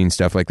Palpatine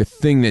stuff. Like the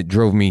thing that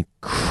drove me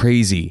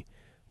crazy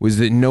was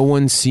that no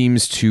one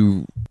seems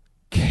to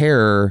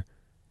care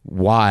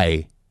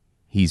why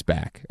he's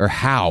back or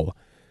how.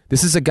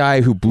 This is a guy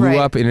who blew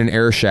up in an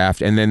air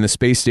shaft, and then the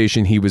space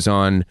station he was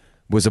on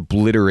was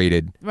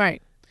obliterated.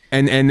 Right.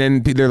 And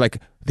then they're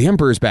like, the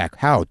Emperor's back.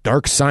 How?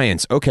 Dark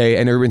science. Okay.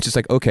 And everyone's just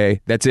like, okay,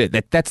 that's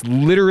it. That's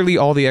literally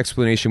all the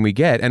explanation we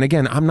get. And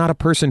again, I'm not a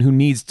person who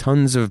needs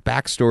tons of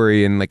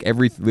backstory and like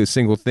every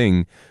single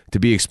thing to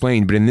be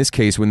explained. But in this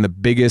case, when the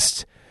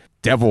biggest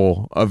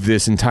devil of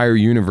this entire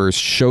universe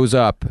shows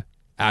up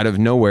out of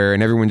nowhere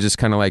and everyone just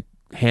kind of like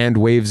hand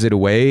waves it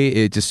away,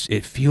 it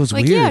feels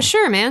like, weird. Yeah,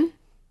 sure, man.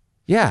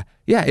 Yeah,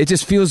 it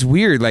just feels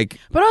weird. Like,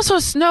 but also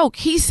Snoke,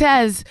 he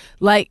says,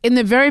 like, in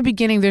the very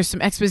beginning, there's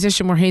some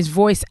exposition where his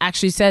voice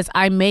actually says,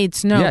 "I made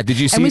Snoke." Yeah, did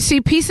you see? And we see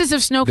pieces of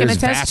Snoke in a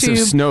test tube. There's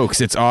vats of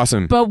Snokes. It's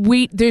awesome. But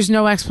there's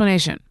no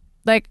explanation.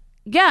 Like,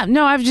 yeah,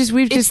 no,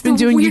 we've just been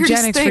doing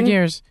eugenics for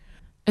years.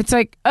 It's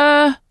like,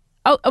 okay,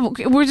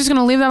 we're just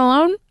gonna leave that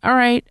alone. All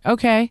right,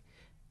 okay,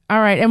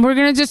 all right, and we're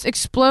gonna just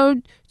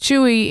explode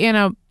Chewie in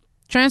a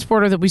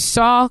transporter that we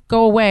saw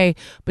go away,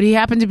 but he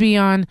happened to be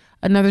on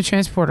another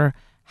transporter.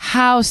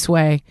 How,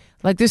 Sway?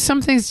 Like, there's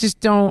some things just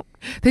don't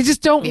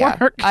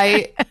work.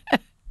 I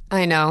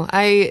know.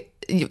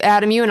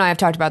 Adam, you and I have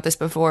talked about this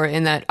before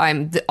in that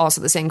I'm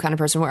also the same kind of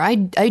person where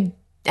I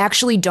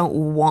actually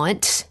don't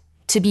want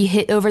to be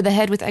hit over the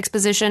head with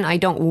exposition. I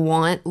don't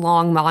want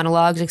long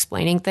monologues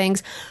explaining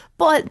things,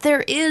 but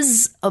there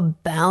is a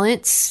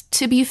balance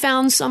to be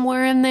found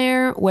somewhere in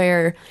there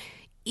where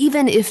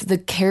even if the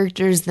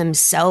characters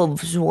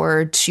themselves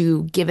were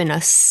to given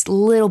us a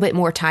little bit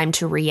more time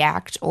to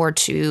react or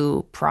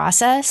to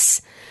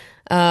process,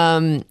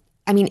 I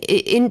mean,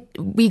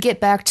 we get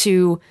back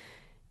to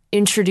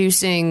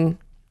reintroducing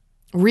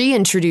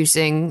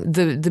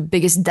the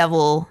biggest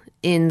devil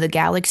in the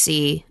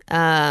galaxy,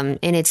 in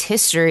its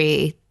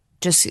history,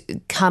 just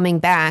coming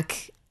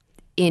back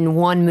in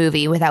one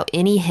movie without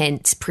any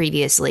hint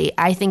previously.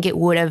 I think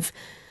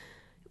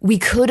we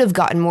could have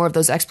gotten more of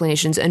those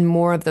explanations and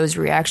more of those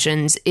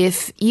reactions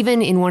if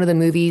even in one of the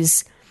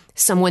movies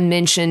someone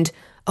mentioned,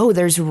 oh,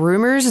 there's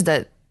rumors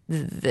that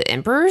the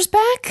Emperor's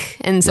back,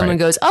 and someone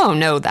goes, oh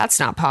no, that's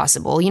not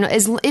possible. You know,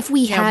 as if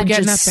we had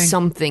just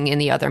something in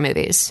the other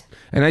movies.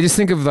 And I just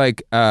think of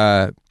like,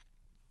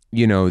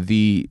 you know,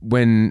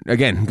 when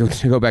again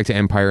go back to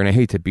Empire, and I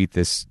hate to beat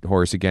this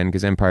horse again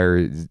because Empire,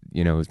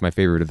 is my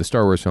favorite of the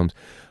Star Wars films.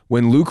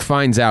 When Luke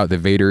finds out that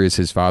Vader is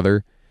his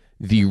father,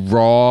 the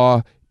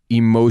raw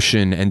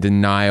emotion and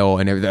denial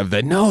and everything of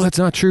that, no, that's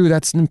not true,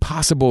 that's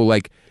impossible,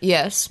 like,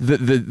 yes,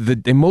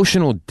 the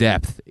emotional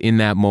depth in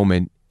that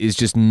moment is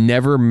just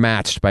never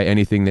matched by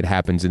anything that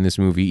happens in this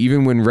movie.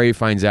 Even when Rey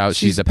finds out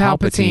she's a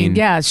Palpatine.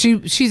 Yeah,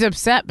 she's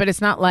upset, but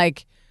it's not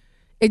like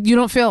you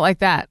don't feel it like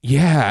that.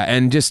 Yeah,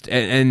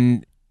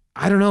 and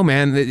I don't know,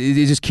 man,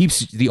 it just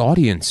keeps the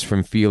audience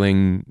from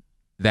feeling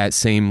that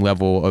same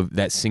level of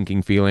that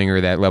sinking feeling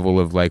or that level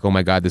of like, oh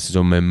my God, this is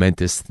a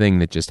momentous thing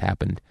that just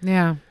happened.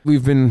 Yeah.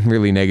 We've been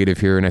really negative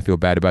here, and I feel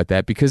bad about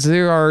that because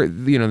there are,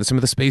 some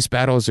of the space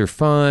battles are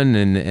fun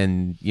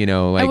and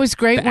like, it was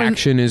great. The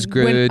action is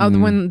good.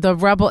 When the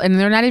rebel, and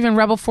they're not even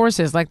rebel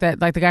forces like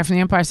that, like the guy from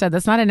the Empire said,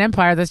 that's not an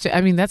empire. That's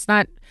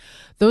not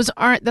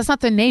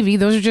the Navy.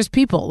 Those are just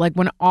people. Like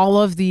when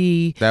all of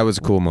the that was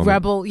a cool moment.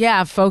 Rebel,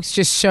 folks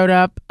just showed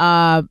up.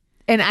 But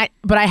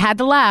I had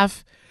to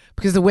laugh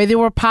because the way they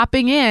were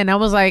popping in, I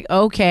was like,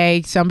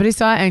 okay, somebody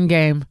saw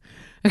Endgame.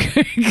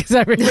 Because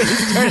everybody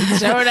started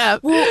showing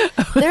up. Well,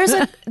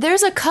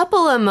 there's a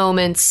couple of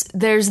moments.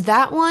 There's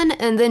that one,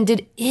 and then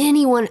did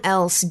anyone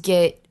else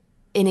get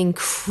an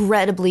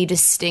incredibly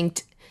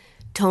distinct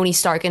Tony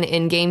Stark and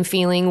Endgame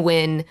feeling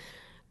when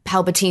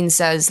Palpatine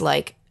says,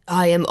 like,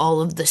 I am all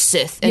of the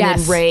Sith, and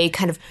then Rey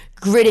kind of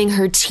gritting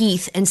her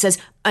teeth and says,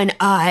 and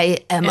I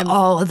am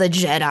all the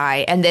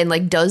Jedi, and then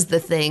like does the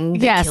thing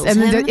that kills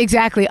him.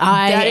 Exactly.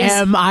 I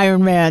am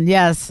Iron Man.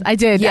 Yes, I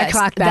did. Yes, I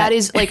clocked that. That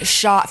is like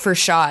shot for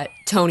shot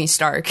Tony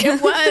Stark.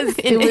 It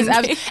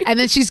was. And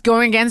then she's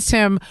going against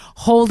him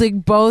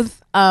holding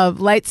both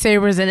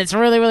lightsabers, and it's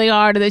really, really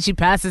hard, and then she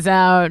passes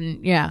out,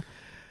 and yeah,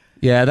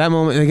 that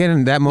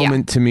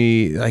moment to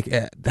me, like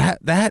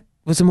that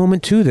was a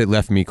moment too that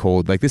left me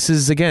cold. Like, this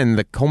is again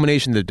the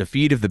culmination, the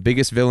defeat of the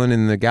biggest villain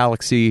in the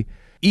galaxy.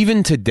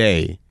 Even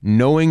today,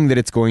 knowing that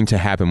it's going to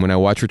happen, when I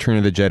watch Return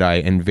of the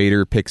Jedi and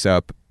Vader picks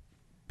up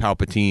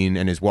Palpatine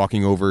and is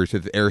walking over to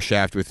the air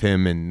shaft with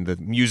him, and the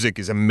music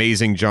is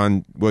amazing.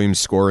 John Williams'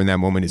 score in that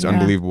moment is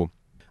unbelievable.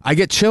 I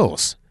get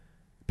chills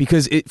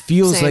because it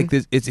feels like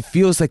this. It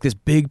feels like this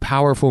big,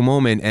 powerful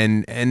moment,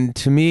 and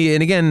to me,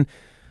 and again,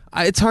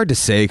 it's hard to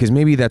say because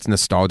maybe that's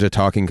nostalgia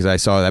talking because I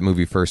saw that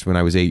movie first when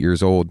I was 8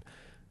 years old,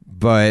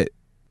 but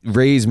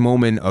Rey's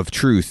moment of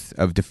truth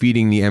of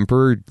defeating the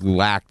Emperor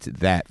lacked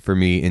that for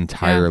me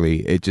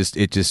entirely. Yeah.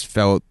 It just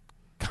felt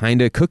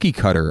kind of cookie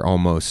cutter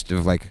almost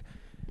of like,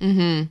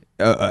 I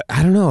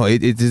don't know.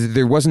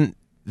 There wasn't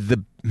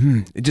the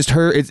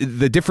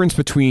difference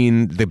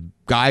between the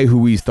guy who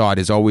we thought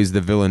is always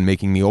the villain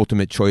making the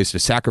ultimate choice to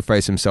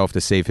sacrifice himself to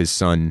save his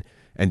son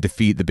and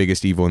defeat the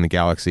biggest evil in the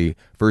galaxy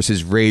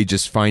versus Rey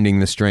just finding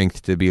the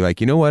strength to be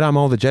like, you know what? I'm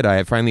all the Jedi.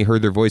 I finally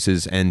heard their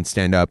voices and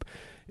stand up.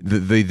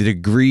 The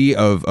degree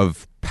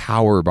of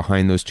power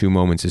behind those two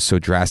moments is so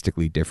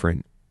drastically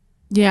different.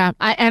 Yeah,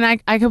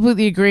 I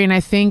completely agree, and I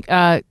think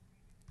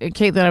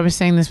Caitlin, I was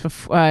saying this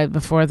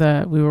before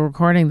we were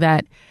recording,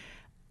 that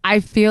I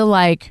feel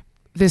like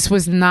this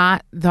was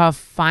not the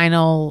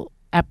final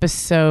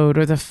episode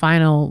or the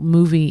final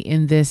movie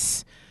in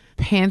this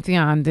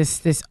pantheon,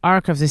 this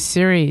arc of this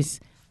series.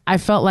 I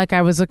felt like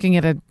I was looking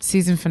at a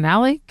season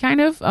finale,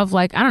 kind of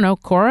like, I don't know,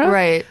 Korra?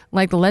 Right.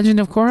 Like the Legend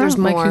of Korra? There's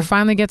like more. who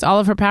finally gets all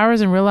of her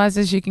powers and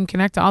realizes she can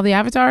connect to all the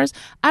avatars?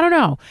 I don't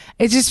know.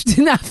 It just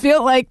did not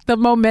feel like the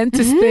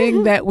momentous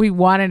thing that we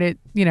wanted it,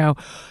 you know.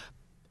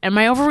 Am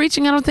I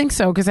overreaching? I don't think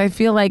so, because I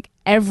feel like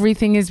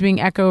everything is being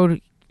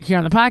echoed here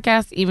on the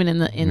podcast, even in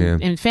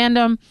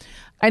fandom.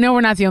 I know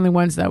we're not the only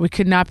ones, though. We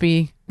could not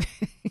be.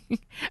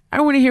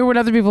 I want to hear what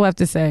other people have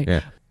to say.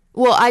 Yeah.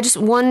 Well,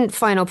 one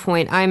final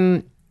point.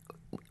 I'm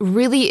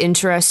really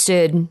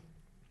interested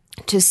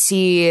to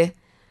see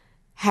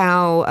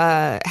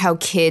how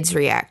kids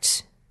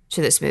react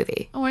to this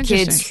movie. Oh,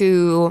 interesting. Kids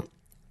who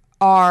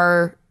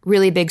are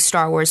really big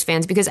Star Wars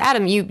fans, because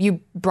Adam, you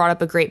brought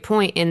up a great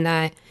point in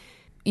that,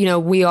 you know,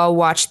 we all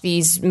watched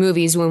these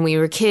movies when we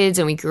were kids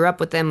and we grew up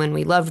with them and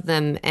we loved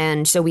them,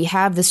 and so we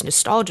have this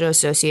nostalgia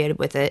associated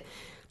with it.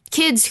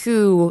 Kids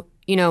who,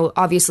 you know,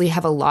 obviously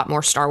have a lot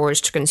more Star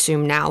Wars to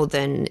consume now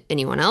than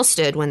anyone else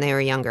did when they were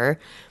younger.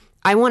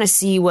 I want to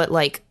see what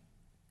like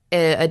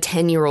a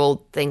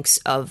 10-year-old thinks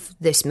of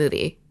this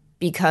movie,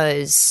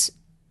 because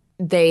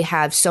they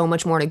have so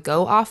much more to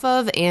go off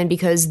of, and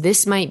because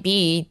this might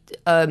be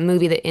a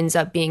movie that ends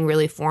up being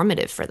really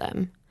formative for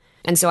them.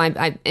 And so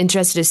I'm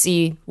interested to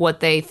see what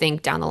they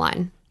think down the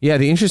line. Yeah,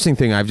 the interesting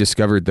thing I've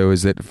discovered, though,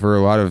 is that for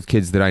a lot of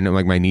kids that I know,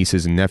 like my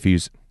nieces and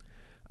nephews,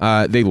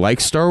 they like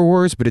Star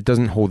Wars, but it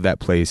doesn't hold that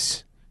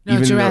place.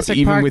 No,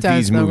 Jurassic Park with does,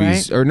 these though,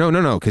 movies, right? or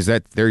no, because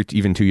they're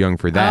even too young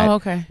for that. Oh,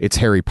 okay. It's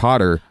Harry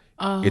Potter.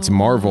 Oh. It's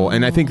Marvel,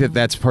 and I think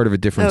that's part of a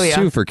difference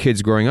too for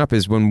kids growing up.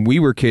 Is when we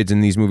were kids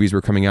and these movies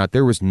were coming out,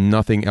 there was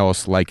nothing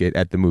else like it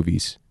at the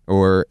movies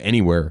or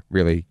anywhere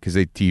really, because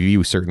the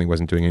TV certainly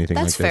wasn't doing anything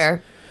like this. That's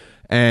fair.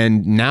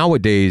 And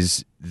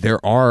nowadays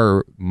there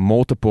are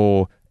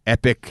multiple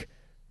epic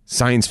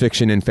science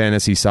fiction and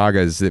fantasy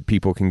sagas that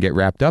people can get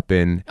wrapped up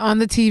in on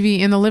the TV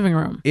in the living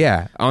room.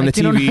 Yeah, on like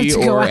the TV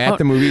or at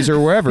the movies or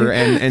wherever,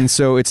 and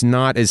so it's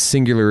not as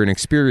singular an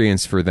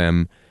experience for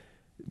them,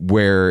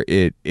 where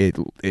it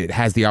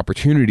has the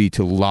opportunity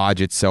to lodge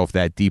itself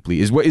that deeply.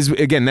 Is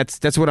again,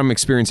 that's what I'm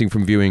experiencing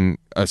from viewing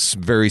a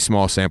very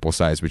small sample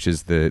size, which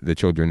is the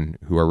children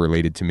who are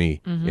related to me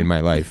in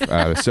my life.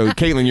 So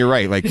Caitlin, you're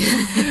right. Like,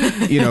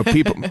 you know,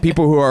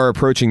 people who are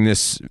approaching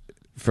this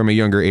from a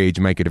younger age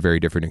might get a very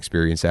different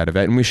experience out of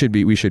it, and we should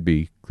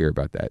be clear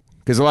about that,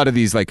 because a lot of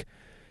these, like,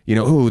 you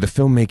know, the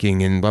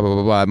filmmaking and blah blah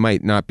blah blah,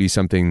 might not be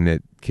something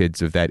that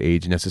kids of that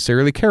age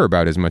necessarily care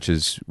about as much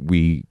as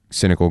we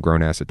cynical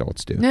grown-ass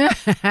adults do.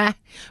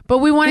 But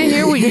we want to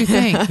hear what you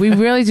think. We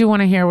really do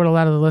want to hear what a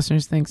lot of the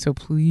listeners think, so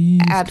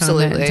please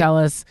comment and tell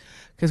us,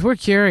 because we're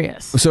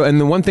curious. So, and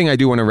the one thing I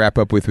do want to wrap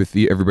up with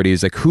everybody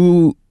is, like,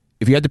 who,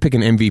 if you had to pick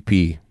an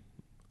MVP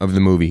of the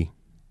movie,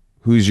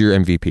 who's your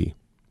MVP?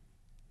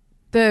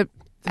 The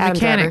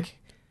mechanic.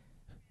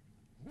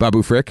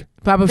 Babu Frick?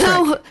 Babu Frick.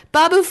 No,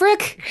 Babu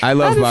Frick. I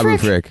love Babu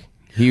Frick.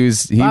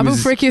 Babu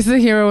Frick is the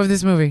hero of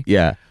this movie.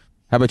 Yeah.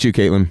 How about you,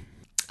 Caitlin?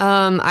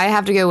 I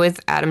have to go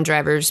with Adam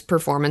Driver's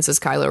performance as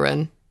Kylo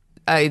Ren.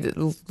 I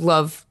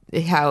love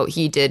how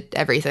he did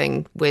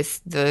everything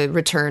with the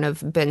return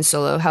of Ben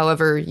Solo.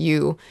 However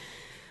you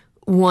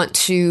want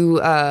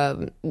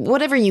to,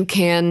 whatever you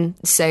can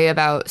say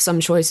about some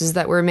choices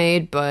that were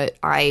made, but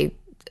I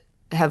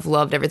have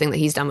loved everything that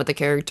he's done with the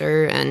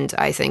character, and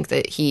I think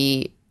that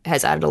he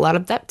has added a lot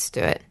of depth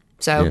to it.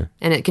 So,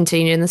 and it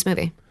continued in this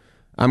movie.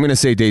 I'm going to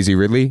say Daisy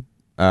Ridley.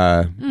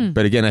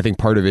 But again, I think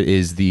part of it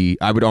is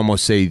I would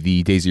almost say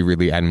the Daisy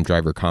Ridley Adam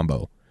Driver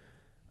combo.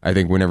 I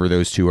think whenever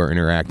those two are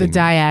interacting, the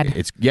dyad.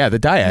 The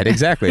dyad,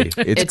 exactly.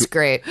 It's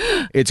great.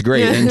 It's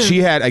great. And she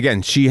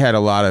had a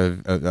lot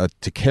of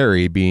to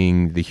carry,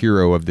 being the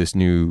hero of this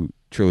new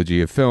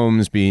trilogy of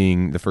films,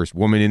 being the first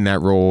woman in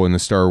that role in the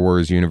Star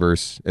Wars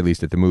universe, at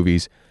least at the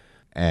movies.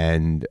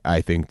 And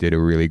I think did a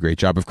really great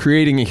job of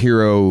creating a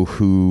hero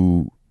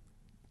who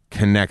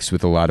connects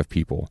with a lot of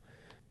people.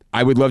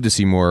 I would love to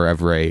see more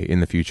of Rey in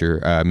the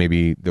future.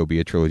 Maybe there'll be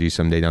a trilogy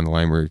someday down the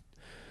line where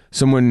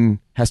someone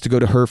has to go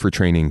to her for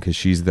training, because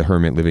she's the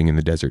hermit living in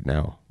the desert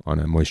now on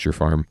a moisture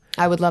farm.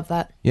 I would love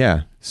that.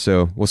 Yeah,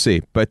 so we'll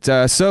see. But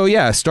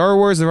Star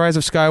Wars: The Rise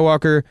of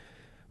Skywalker.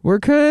 We're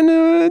kind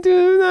of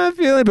not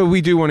feeling, but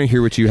we do want to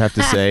hear what you have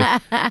to say.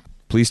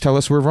 Please tell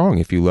us we're wrong.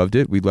 If you loved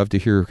it, we'd love to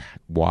hear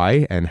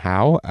why and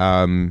how.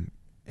 And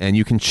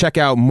you can check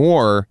out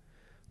more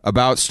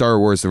about Star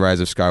Wars: The Rise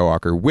of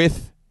Skywalker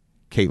with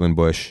Caitlin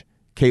Bush.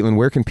 Caitlin,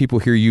 where can people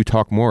hear you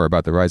talk more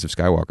about The Rise of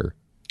Skywalker?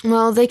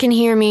 Well, they can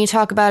hear me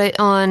talk about it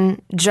on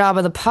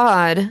Jabba the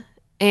Pod.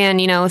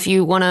 And, you know, if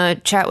you want to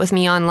chat with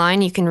me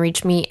online, you can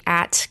reach me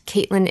at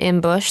Caitlin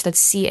M. Bush.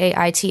 That's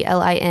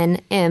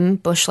CAITLIN M.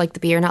 Bush like the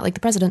beer, not like the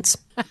president's.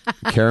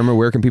 Karima,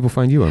 where can people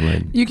find you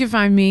online? You can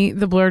find me,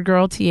 The Blurred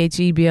Girl,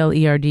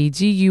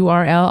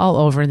 TheBlerdGurl, all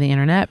over the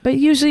internet, but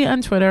usually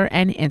on Twitter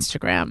and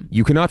Instagram.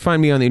 You cannot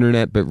find me on the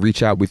internet, but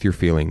reach out with your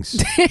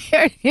feelings.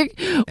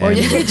 Or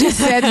you can just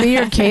send me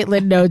your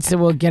Caitlin notes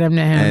and we'll get them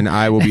to him. And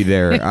I will be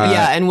there.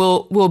 And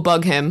we'll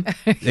bug him.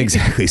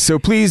 Exactly. So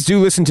please do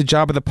listen to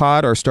Jabba the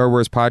Pod, our Star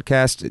Wars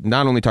podcast.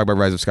 Not only talk about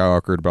Rise of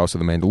Skywalker, but also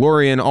The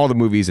Mandalorian, all the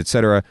movies,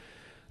 etc.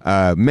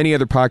 Many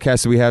other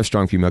podcasts that we have,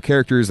 Strong Female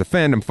Characters, The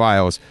Fandom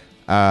Files,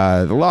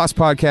 the Lost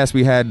podcast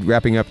we had,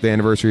 wrapping up the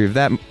anniversary of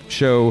that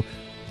show.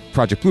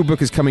 Project Blue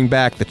Book is coming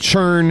back. The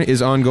Churn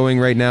is ongoing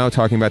right now,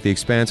 talking about The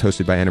Expanse,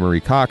 hosted by Anna Marie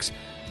Cox.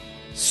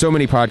 So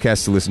many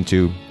podcasts to listen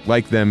to.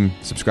 Like them,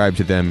 subscribe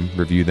to them,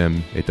 review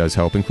them. It does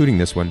help, including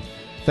this one.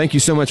 Thank you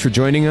so much for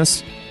joining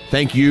us.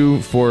 Thank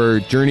you for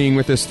journeying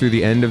with us through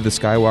the end of the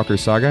Skywalker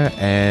saga,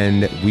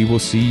 and we will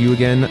see you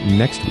again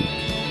next week.